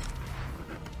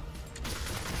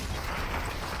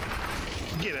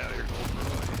 Get out of here.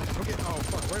 Okay. Oh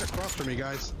fuck! Right across from me,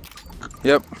 guys.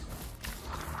 Yep.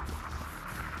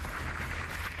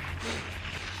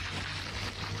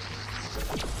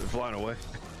 They're flying away.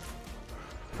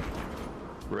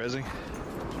 Resi.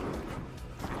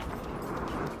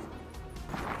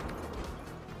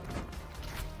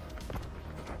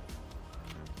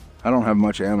 I don't have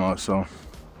much ammo, so.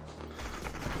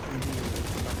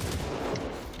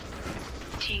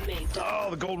 Oh,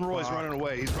 the Golden Roy's running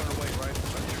away. He's running away, right?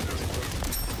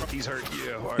 He's hurt.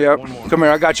 Yeah. All right, Yep. one more. Come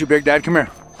here, I got you, Big Dad. Come here.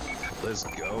 Let's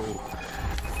go.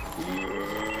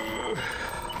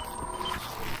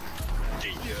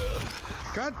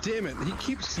 God damn it, he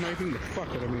keeps sniping the fuck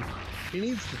out of me. He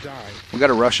needs to die. We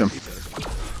gotta rush him.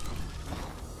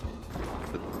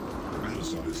 Battle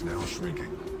zone is now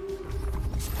shrinking.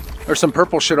 There's some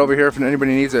purple shit over here if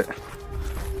anybody needs it.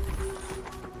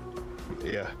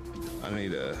 Yeah, I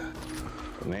need a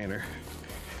banana.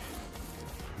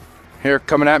 Here,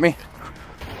 coming at me.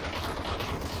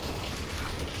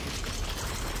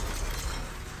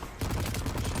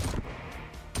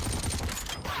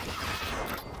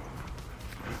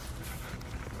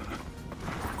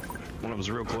 One of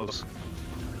them's real close.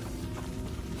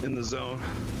 In the zone.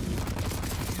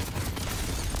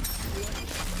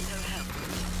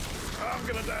 I'm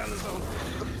gonna die in the zone.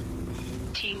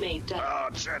 Teammate died. Oh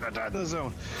shit, I died in the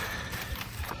zone.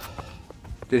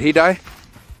 Did he die?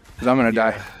 Cause I'm gonna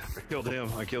die. I killed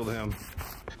him. I killed him.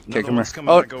 Okay, come Another one's here. coming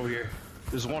Oh. back over here.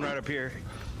 There's one right up here.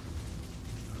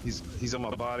 He's on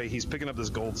my body. He's picking up this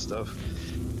gold stuff.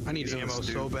 I need ammo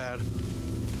so bad.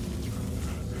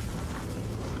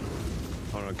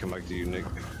 I'm gonna come back to you, Nick.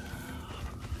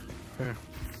 Here.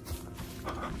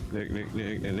 Nick.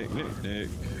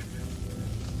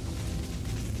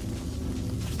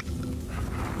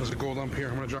 There's a gold lump here.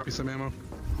 I'm gonna drop you some ammo.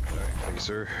 Thank you,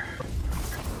 sir.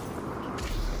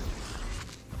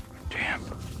 Damn.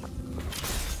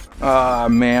 Ah,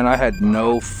 man, I had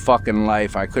no fucking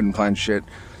life. I couldn't find shit.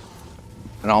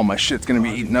 And all my shit's gonna be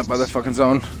eaten up by the fucking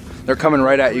zone. They're coming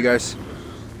right at you guys.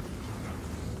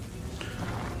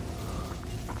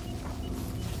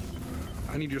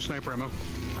 I need your sniper ammo.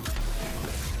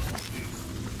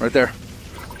 Right there.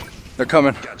 They're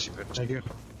coming. Got you, bitch. Thank you.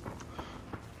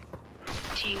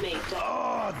 Teammate died.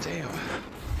 Oh, damn.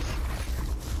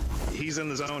 He's in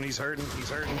the zone. He's hurting. He's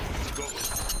hurting. Go.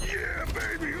 Yeah,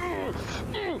 baby.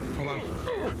 Hold on.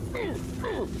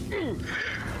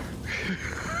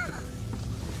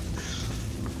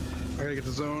 I gotta get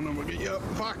the zone. I'm gonna get you up.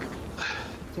 Fuck.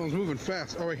 Someone's moving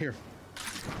fast. Oh, right here.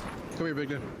 Come here, big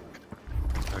dude.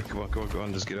 All right, come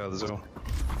on. Just get out of the zone.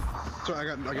 Sorry,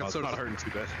 I got It's soda. not hurting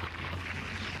too bad.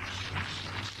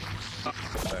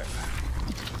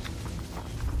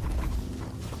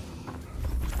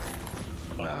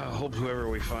 Alright. Hope whoever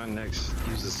we find next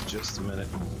uses just a minute.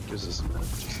 Gives us a minute.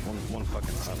 Just one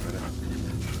fucking hot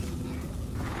minute.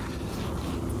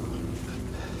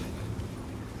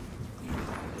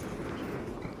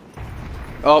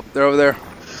 Oh, they're over there.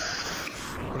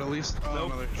 But at least, oh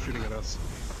no, they're shooting at us.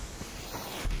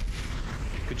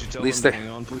 Could you tell At least them they- to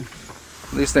hang on, please?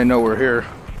 At least they know we're here.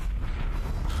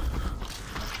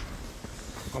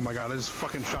 Oh my god, I just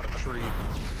fucking shot a tree.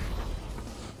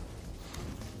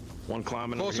 One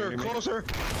climbing Closer, over here. near me. closer.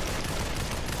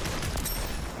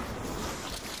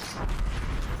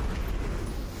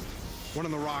 One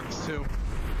in the rocks too.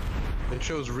 They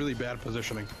chose really bad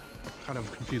positioning. Kind of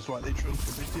confused why they chose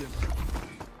what they did.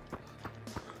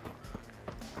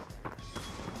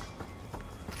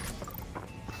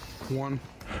 One,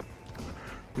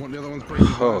 the other one's breaking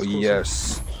glass. Oh, Closer.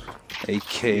 yes.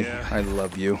 AK, Yeah. I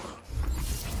love you.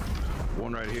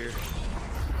 One right here.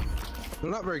 They're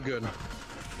not very good.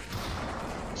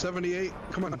 78.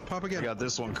 Come on, pop I again. got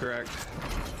this one cracked.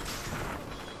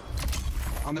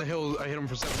 On the hill, I hit him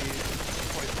for 78.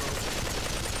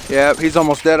 Twice, Yeah, he's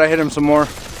almost dead. I hit him some more.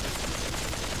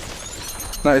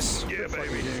 Nice. Yeah,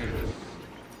 baby.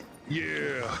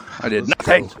 Yeah. I did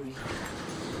nothing.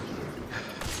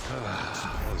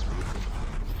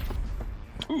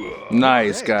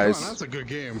 Nice, Hey, come on, guys. that's a good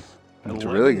game. That's a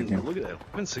really good game. Look at that.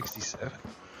 167.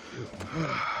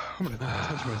 I'm gonna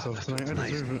touch myself tonight. I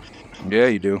deserve it. Yeah,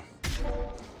 you do.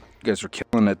 You guys were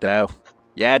killing it, Dow.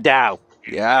 Yeah, Dow.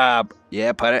 Yeah,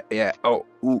 yeah, put it. Yeah. Oh,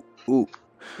 ooh, ooh,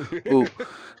 ooh.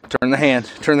 Turn the hand.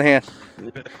 Turn the hand.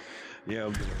 Yeah,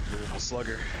 little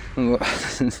slugger.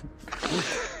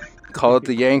 Call it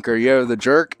the yanker. Yeah, the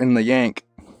jerk and the yank.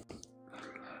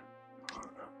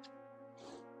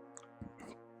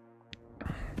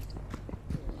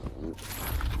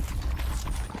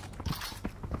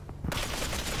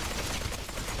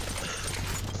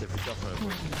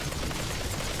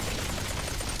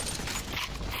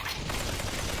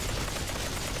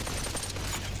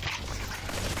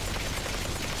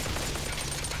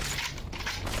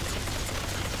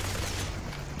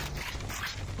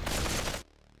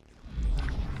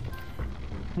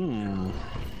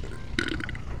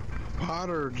 Pot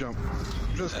or jump?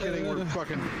 Just kidding, we're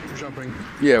fucking jumping.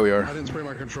 Yeah, we are. I didn't spray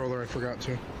my controller, I forgot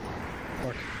to.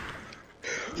 Fuck.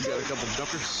 We got a couple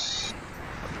jumpers.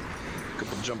 A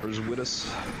couple jumpers with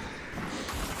us.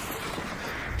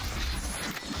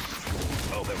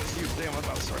 Oh, Oh, that was huge. Damn, I'm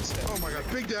about to start stabbing. Oh my god,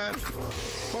 Big Dad!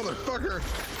 Motherfucker!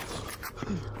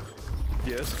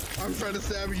 Yes. I'm trying to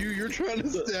stab you, you're trying to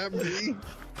stab me.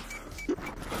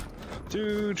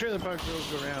 2 trailer park girls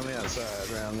go around the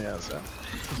outside, around the outside.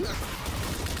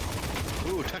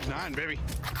 Ooh, Tech 9, baby.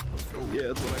 Yeah,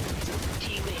 that's what I can do.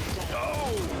 Teammate down.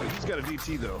 Oh, he's got a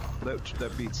DT though.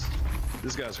 That beats.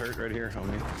 This guy's hurt right here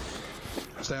on me.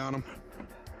 Stay on him.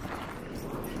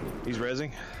 He's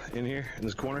rezzing in here in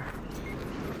this corner,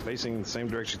 facing the same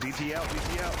direction. DT out,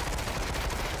 DT out.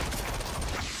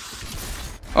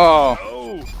 Oh.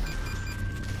 Oh.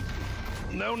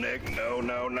 No, Nick. No,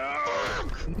 no, no.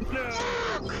 No.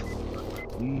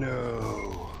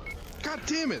 No. God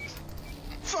damn it!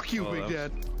 Fuck you, Big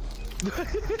Dad.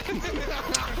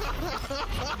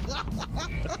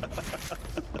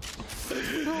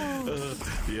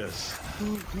 Yes.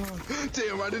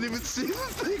 Damn, I didn't even see the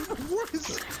thing before I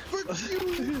said fuck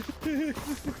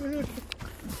you.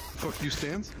 Fuck you,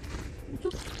 Stans.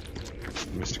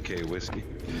 Mr. K whiskey.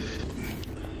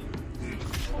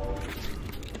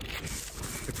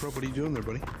 Hey, Pro, what are you doing there,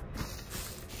 buddy?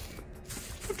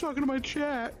 I'm talking to my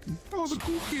chat. All the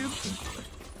cool kids.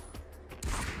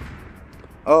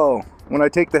 Oh, when I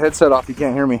take the headset off, you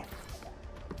can't hear me.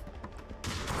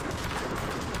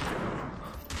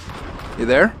 You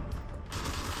there?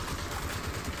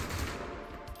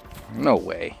 No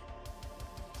way.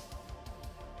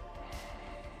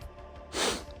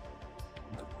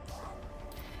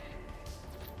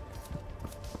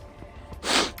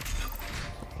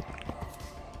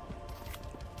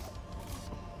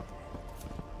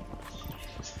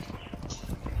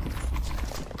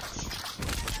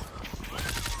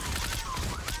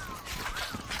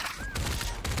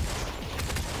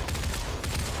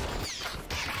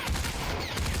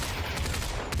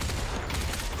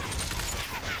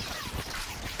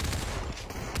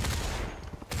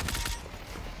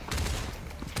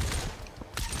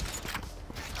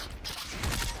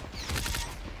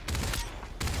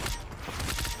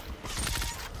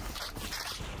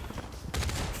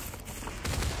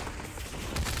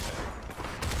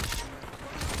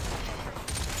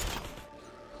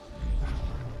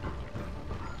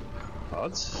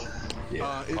 Odds?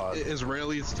 Yeah.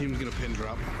 Israeli's team's gonna pin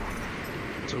drop.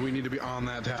 So we need to be on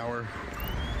that tower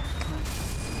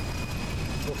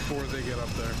before they get up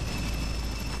there.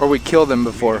 Or we kill them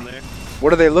before. What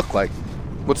do they look like?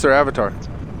 What's their avatar?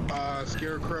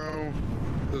 Scarecrow.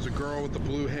 There's a girl with the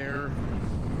blue hair.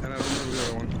 And I don't remember the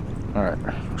other one.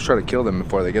 Alright, let's try to kill them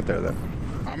before they get there then.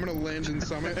 I'm gonna land in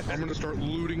Summit. I'm gonna start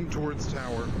looting towards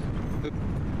tower.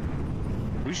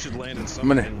 We should land in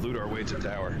Summit and loot our way to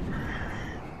tower.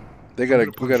 We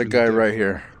got a guy right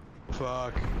here.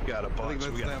 Fuck. Got a bunch.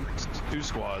 We got them. 2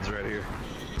 squads right here.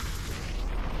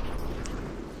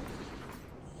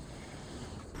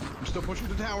 I'm still pushing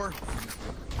the tower.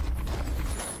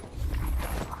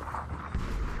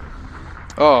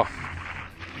 Oh.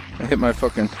 I hit my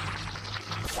fucking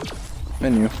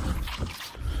menu.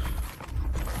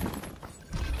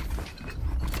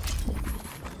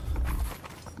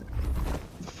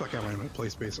 Fuck out of my play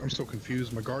space. I'm so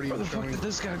confused. My guardian. Where the fuck did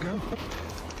this guy go?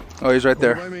 Oh, he's right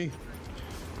there. By me.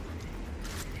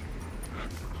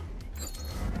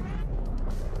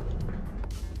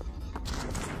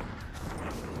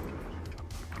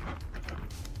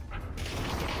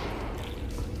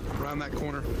 Around that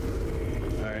corner.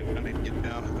 Alright, I need to get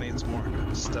down. I need some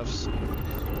more stuffs.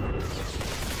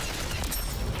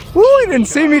 Woo, he didn't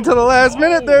see me till the last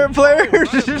minute there,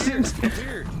 players.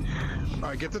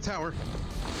 Alright, get the tower.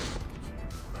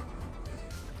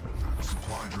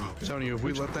 I'm telling you, if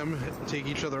we let them take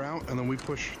each other out and then we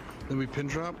push, then we pin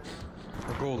drop,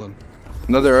 we're golden.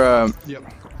 Another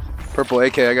Yep. purple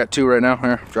AK. I got 2 right now.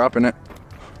 Here, dropping it.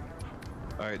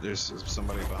 Alright, there's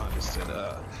somebody behind us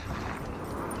that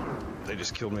they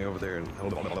just killed me over there in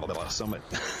Summit.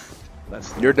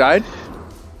 That's You're died?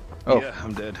 Oh. Yeah,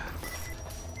 I'm dead.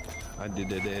 I did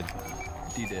dead.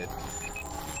 D-dead.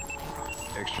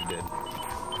 Extra dead.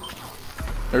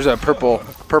 There's a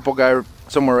purple guy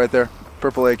somewhere right there.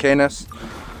 Purple AK nest.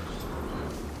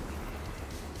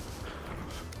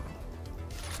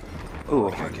 Ooh,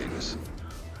 I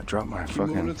dropped my Keep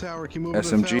moving fucking the tower. Keep moving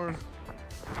SMG. the tower.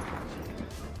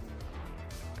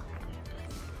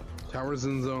 Tower's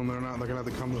in zone. They're gonna have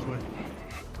to come this way.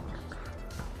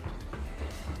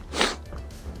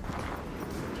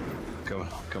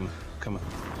 Coming.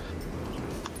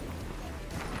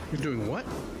 You're doing what?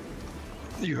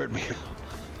 You heard me.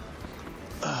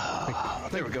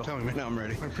 There we go. Telling me. Now I'm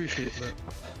ready. I appreciate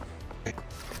that.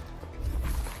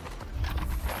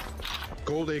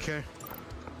 Gold AK.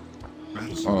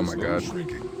 Oh my god.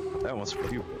 Shrinking. That one's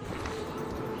for you.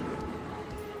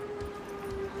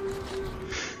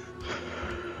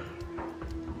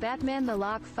 Batman the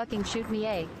Lock fucking shoot me,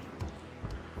 eh?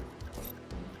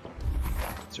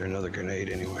 Is there another grenade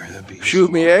anywhere? That'd be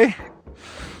Shoot me, eh?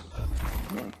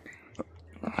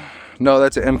 No,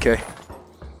 that's an MK.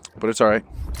 But it's alright.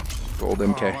 Gold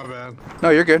MK. Oh, my bad.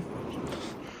 No, you're good.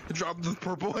 I dropped the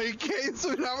purple AK,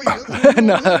 so now he doesn't.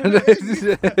 No.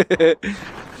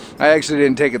 I actually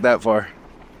didn't take it that far.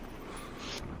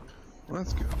 Well,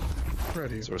 that's good.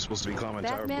 Ready. So we're supposed to be climbing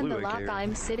Tower Batman Blue the Lock, AK.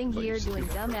 I'm sitting here doing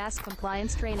dumbass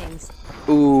compliance trainings.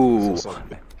 Ooh.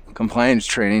 Compliance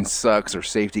training sucks, or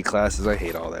safety classes. I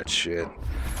hate all that shit.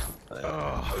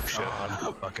 Oh shit!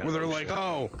 Where they're like,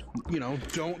 oh, you know,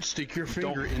 don't stick your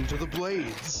finger into the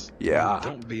blades. Yeah.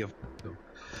 Don't be a.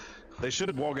 They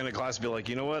should walk into class and be like,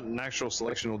 you know what? Natural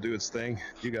selection will do its thing.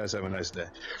 You guys have a nice day.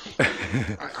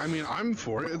 I mean, I'm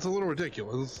for it. It's a little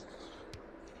ridiculous.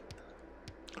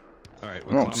 All right.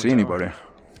 I don't see anybody.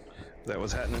 That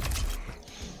was happening.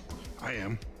 I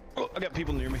am. Oh, I got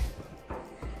people near me.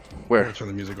 Where? Turn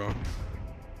the music on.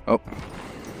 Oh.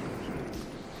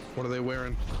 What are they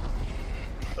wearing?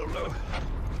 Oh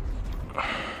no.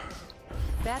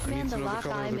 Batman the to know the Lock,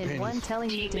 color of I'm their in panties. one telling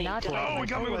you do not hurt Oh, my he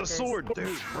got me with a coworkers. sword,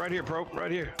 dude. Right here, bro.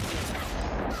 Right here.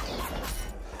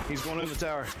 He's going in the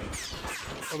tower.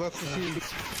 Oh, that's the team.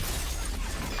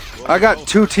 I got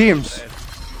 2 teams.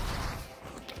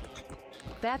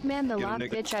 Batman the Get him, Lock,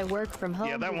 Nick. bitch, I work from home.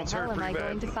 Yeah, that Who the one's hell hurt am I pretty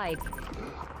going to bad. fight?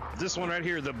 This one right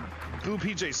here, the blue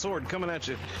PJ sword coming at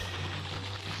you.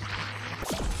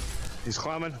 He's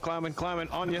climbing, climbing, climbing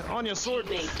on you, sword.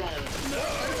 Teammate down.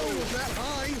 Oh, was that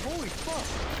high? Holy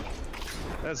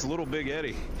fuck. That's little Big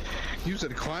Eddie. You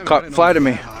said climb. Fly to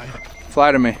me.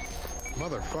 Fly to me.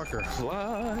 Motherfucker.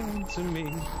 Fly to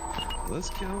me.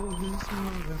 Let's go this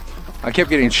mother. I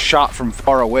kept getting shot from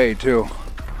far away, too.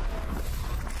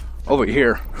 Over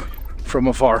here. From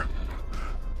afar.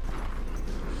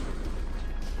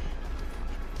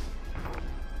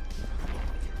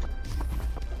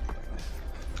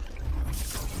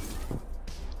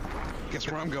 Guess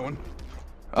where I'm going?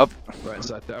 Up. Right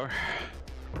inside tower.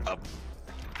 Up.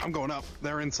 I'm going up.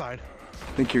 They're inside.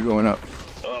 I think you're going up.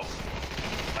 Oh.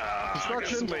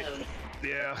 Construction.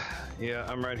 Yeah,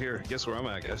 I'm right here. Guess where I'm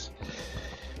at, guys?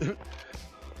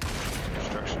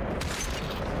 Construction.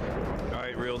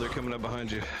 Alright, Real, they're coming up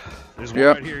behind you. There's one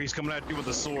Yep. right here. He's coming at you with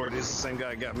a sword. He's the same guy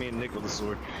that got me and Nick with a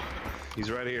sword.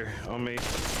 He's right here on me.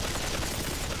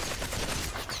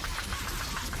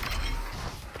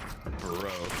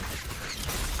 Bro.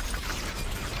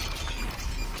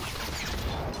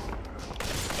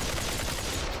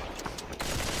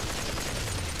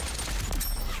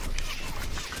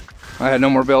 I had no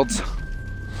more builds.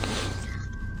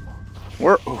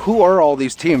 Who are all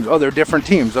these teams? Oh, they're different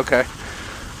teams. Okay.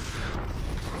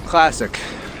 Classic.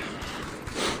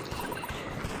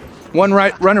 One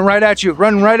running right at you.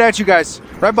 Running right at you guys.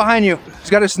 Right behind you.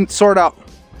 He's got his sword out.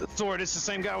 The sword. It's the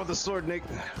same guy with the sword, Nick.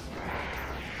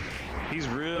 He's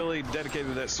really dedicated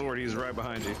to that sword. He's right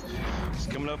behind you. He's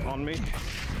coming up on me.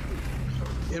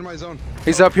 In my zone.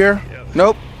 He's up here. Yep.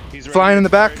 Nope. He's right Flying here. in the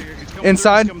back. Right here. He's coming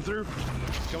Inside. Through.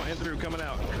 He's coming through. Coming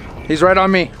out. He's right on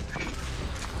me.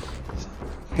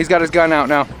 He's got his gun out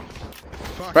now.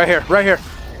 Fuck. Right here. Right here.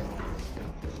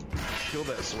 Kill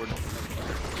that sword.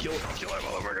 Kill that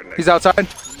motherfucker, Nick. He's outside.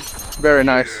 Very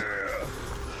nice.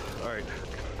 All right.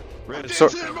 Red. So-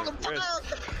 Red.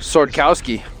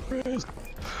 Swordkowski.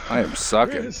 I am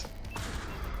sucking.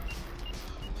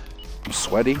 I'm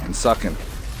sweaty and sucking.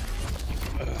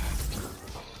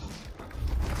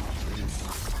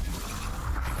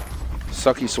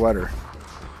 Sucky sweater.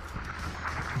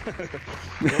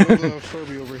 There's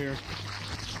Furby over here.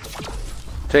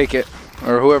 Take it.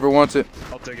 Or whoever wants it.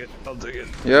 I'll take it. I'll take it.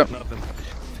 Yep. Nothing.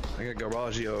 I got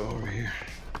Garagio over here.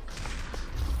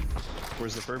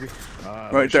 Where's the Furby?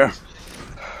 Right there.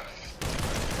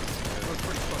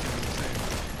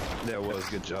 That was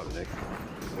good job, Nick.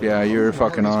 Yeah, you're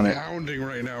fucking on it. Pounding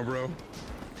right now, bro.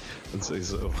 I'd say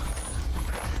so.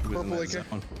 He was in Purple that AK.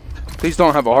 zone. Please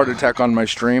don't have a heart attack on my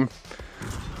stream.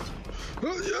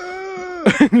 Oh,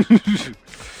 yeah!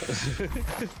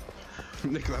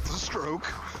 Nick, that's a stroke.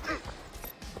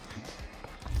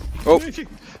 Oh.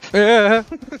 Yeah.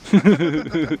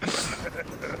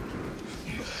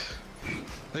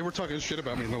 They were talking shit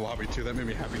about me in the lobby too. That made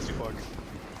me happy as fuck.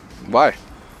 Why?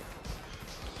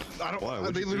 I don't. Why?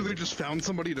 What'd They you literally do? just found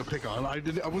somebody to pick on. I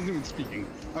wasn't even speaking.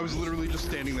 I was literally just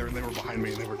standing there, and they were behind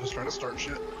me, and they were just trying to start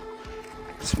shit.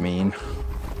 It's mean.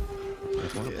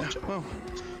 Yeah. Well,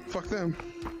 fuck them.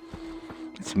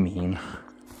 It's mean.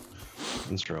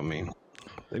 It's real mean.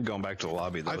 They've gone back to the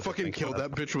lobby. Though, I fucking killed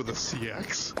that bitch with a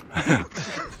CX.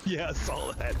 Yeah, I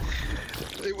saw that.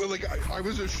 It was like I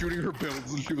was just shooting her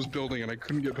builds and she was building and I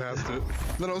couldn't get past it.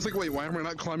 Then I was like, wait, why am I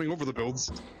not climbing over the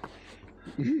builds?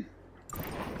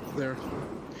 There,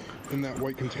 in that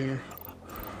white container.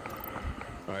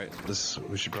 All right,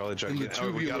 we should probably check And the it.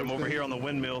 Oh, we got him over thing. here on the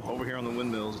windmill. Over here on the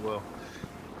windmill as well.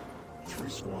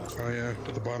 Oh yeah,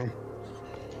 to the bottom.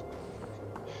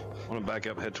 I want to back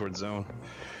up, head towards zone.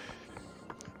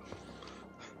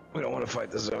 We don't want to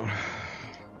fight the zone.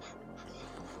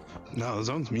 No, the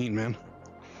zone's mean, man.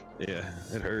 Yeah,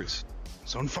 it hurts.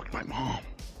 Zone fucked my mom.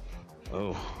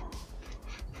 Oh.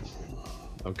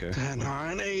 Okay. 10,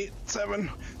 9, 8, 7,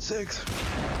 6.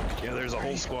 Yeah, there's a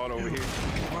whole squad over here.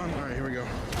 Come on, alright, here we go.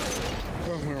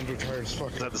 Oh, my arms are tired as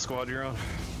fuck. Is that the squad you're on?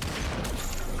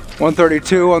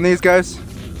 132 on these guys.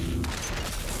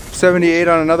 78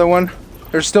 on another one.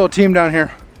 There's still a team down here.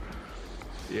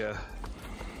 Yeah.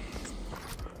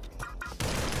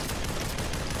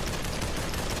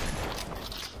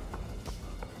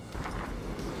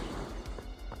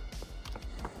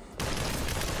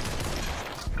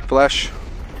 Flesh.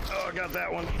 Oh, I got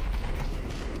that one.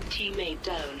 Teammate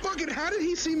down. Fucking, how did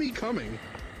he see me coming?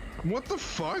 What the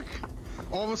fuck?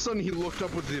 All of a sudden, he looked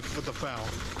up with the foul.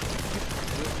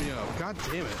 Lift me up. God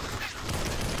damn it.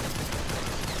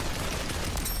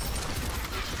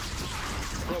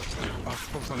 Oh,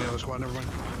 focus on the other squad, never mind.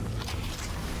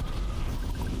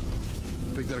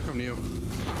 Big Daddy, come to you.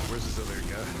 Where's this other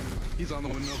guy? He's on the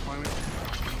windmill climbing.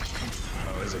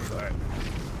 Oh, is it? All right.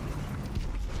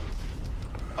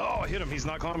 Oh, I hit him. He's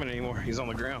not climbing anymore. He's on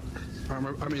the ground. I'm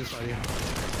inside you. I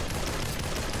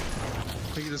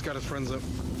think he just got his friends up.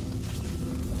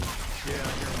 Yeah, I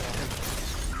hear him walking.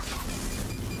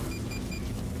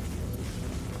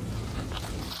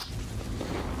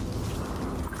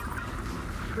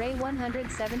 Ray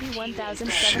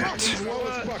 171,700. Low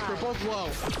as fuck, they're both low.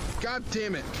 God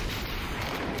damn it.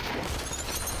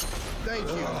 Thank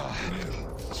you.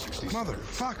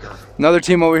 Motherfucker. Another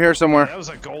team over here somewhere. That was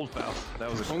a gold foul.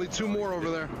 That was a Only 2 more over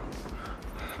there.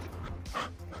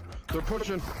 They're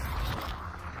pushing.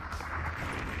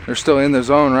 They're still in the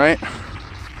zone, right?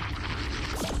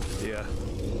 Yeah.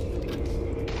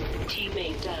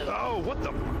 Teammate down. Oh, what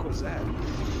the fuck was that?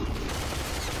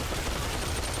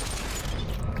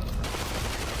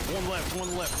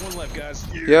 One left, guys.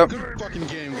 Yep. Good fucking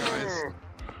game, guys.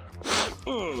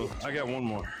 I got one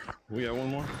more. We got one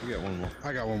more? We got one more.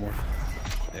 I got one more.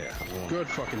 Yeah, one. Good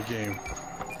fucking game.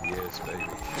 Yes, baby.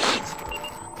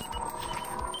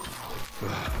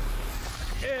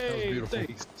 Hey, beautiful.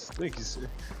 Thanks. Thank you, sir.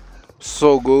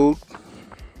 So good.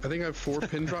 I think I have 4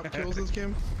 pin drop kills this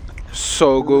game.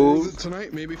 So Is good. it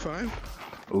tonight? Maybe 5?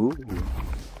 Ooh.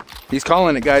 He's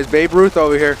calling it, guys. Babe Ruth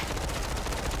over here.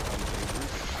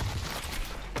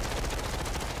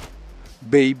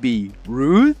 Baby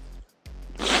Ruth?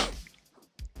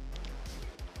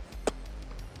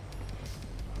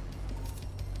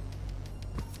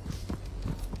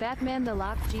 Batman the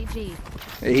Lock GG.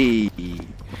 Hey.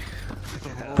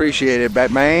 Appreciate it,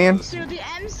 Batman. Dude, the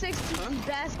M60 is the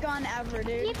best gun ever,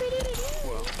 dude.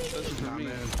 Well, that's just not, man.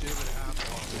 David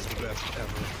Hasselhoff is the best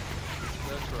ever.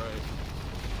 That's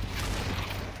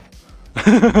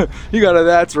right. You got it,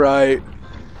 that's right.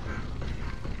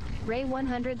 Ray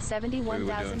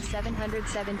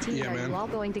 171,717. Yeah, Are man. you all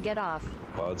going to get off?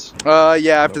 Pods.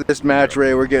 Yeah, after this match,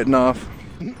 Ray, we're getting off.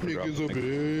 Nick is a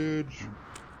bitch.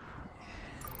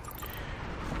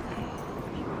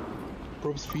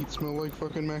 Bro's feet smell like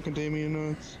fucking macadamia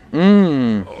nuts.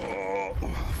 Mmm.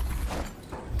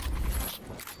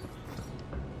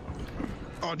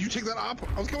 Oh, did you take that up?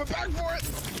 I was coming back for it!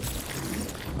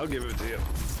 I'll give it to you.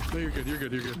 No, you're good, you're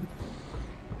good, you're good.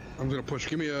 I'm gonna push.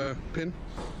 Give me a pin.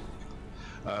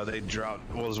 They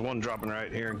dropped. Well, there's one dropping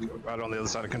right here, right on the other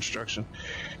side of construction.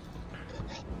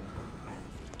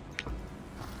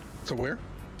 So where?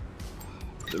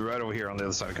 They're right over here on the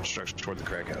other side of construction toward the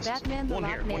crack house. Batman the One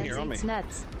Lock here on Man me. eats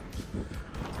nuts.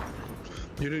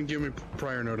 You didn't give me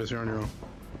prior notice, you're on your own.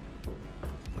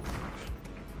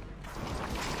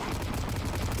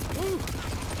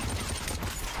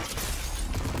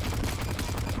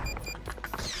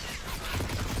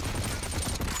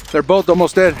 They're both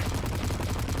almost dead.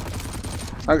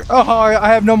 I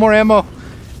have no more ammo,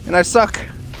 and I suck.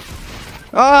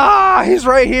 Ah, he's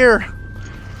right here.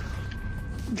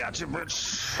 Gotcha,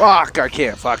 bitch. Fuck, I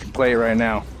can't fucking play right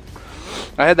now.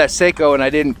 I had that Seiko and I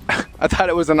didn't. I thought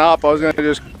it was an op. I was gonna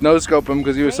just no scope him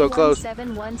because he was so close.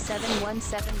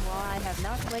 171717. Well, I have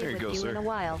not played There you with go, you sir. in a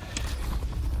while.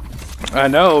 I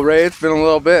know, Ray. It's been a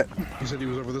little bit. You said he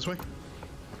was over this way?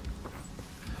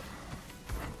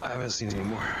 I haven't seen any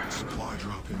more. Supply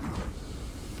drop incoming.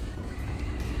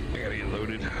 I gotta get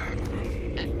loaded.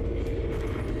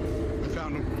 I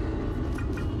found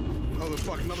him. Oh, there's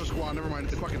fucking another squad. Never mind.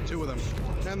 It's fucking 2 of them.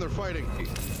 And they're fighting.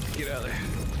 Get out of there.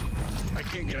 I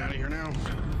can't get out of here now.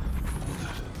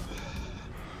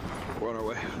 We're on our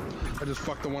way. I just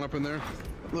fucked the one up in there.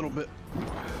 A little bit.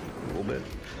 A little bit.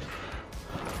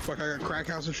 Fuck, I got crack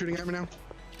houses shooting at me now.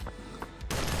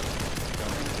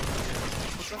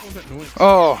 What's that with that noise?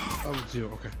 Oh, Oh, it's you.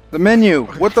 Okay. the menu.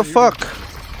 What the so you're fuck?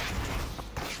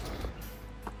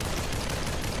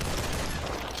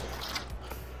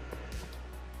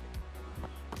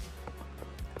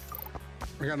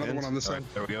 I got another one on this side.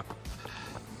 There we go.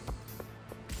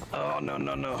 Oh, no,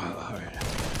 no, no. All right.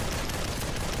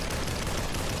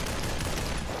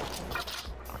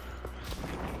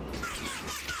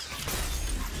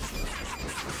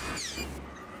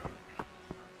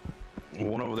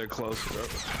 One over there close.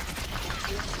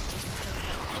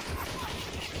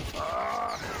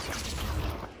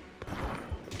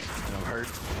 I'm hurt.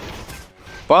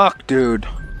 Fuck, dude.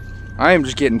 I am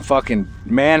just getting fucking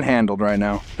manhandled right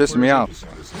now. Pissing me off. Sun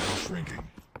is now shrinking.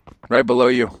 Right below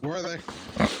you. Where are they?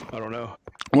 I don't know.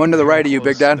 One to the right of you,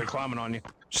 Big Dad. They're climbing on you.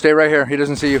 Stay right here. He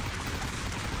doesn't see you.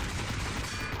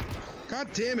 God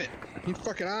damn it. You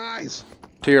fucking eyes.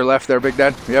 To your left there, Big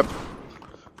Dad. Yep.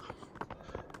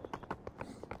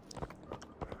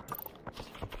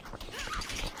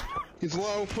 He's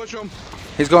low. Push him.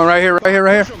 He's going right here, right here,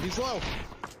 right Push here. him. He's low.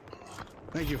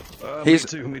 Thank you.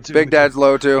 He's me too, Big me Dad's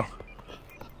low too.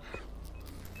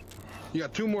 You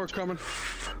got 2 more coming. too.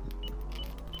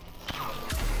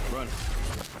 Run.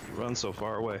 Run so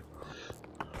far away.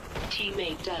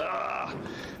 Teammate down.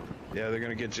 Yeah, they're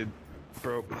gonna get you,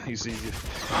 bro. He sees you.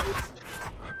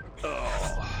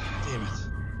 Damn it.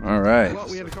 All right. Well,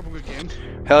 we had a couple good games.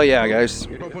 Hell yeah, guys.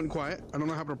 Probe went quiet. I don't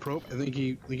know how to probe. I think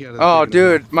he had a Oh,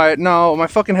 dude, my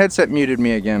fucking headset muted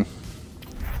me again.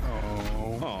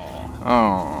 Oh.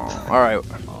 Oh. All right.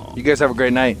 You guys have a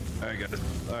great night. All right, guys.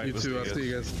 All right, You let's too. do I'll this. see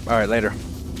you guys. All right, later.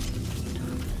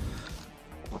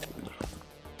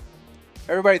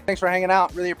 Everybody, thanks for hanging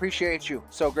out. Really appreciate you.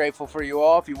 So grateful for you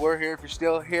all. If you were here, if you're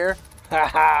still here,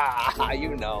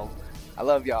 you know. I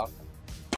love y'all.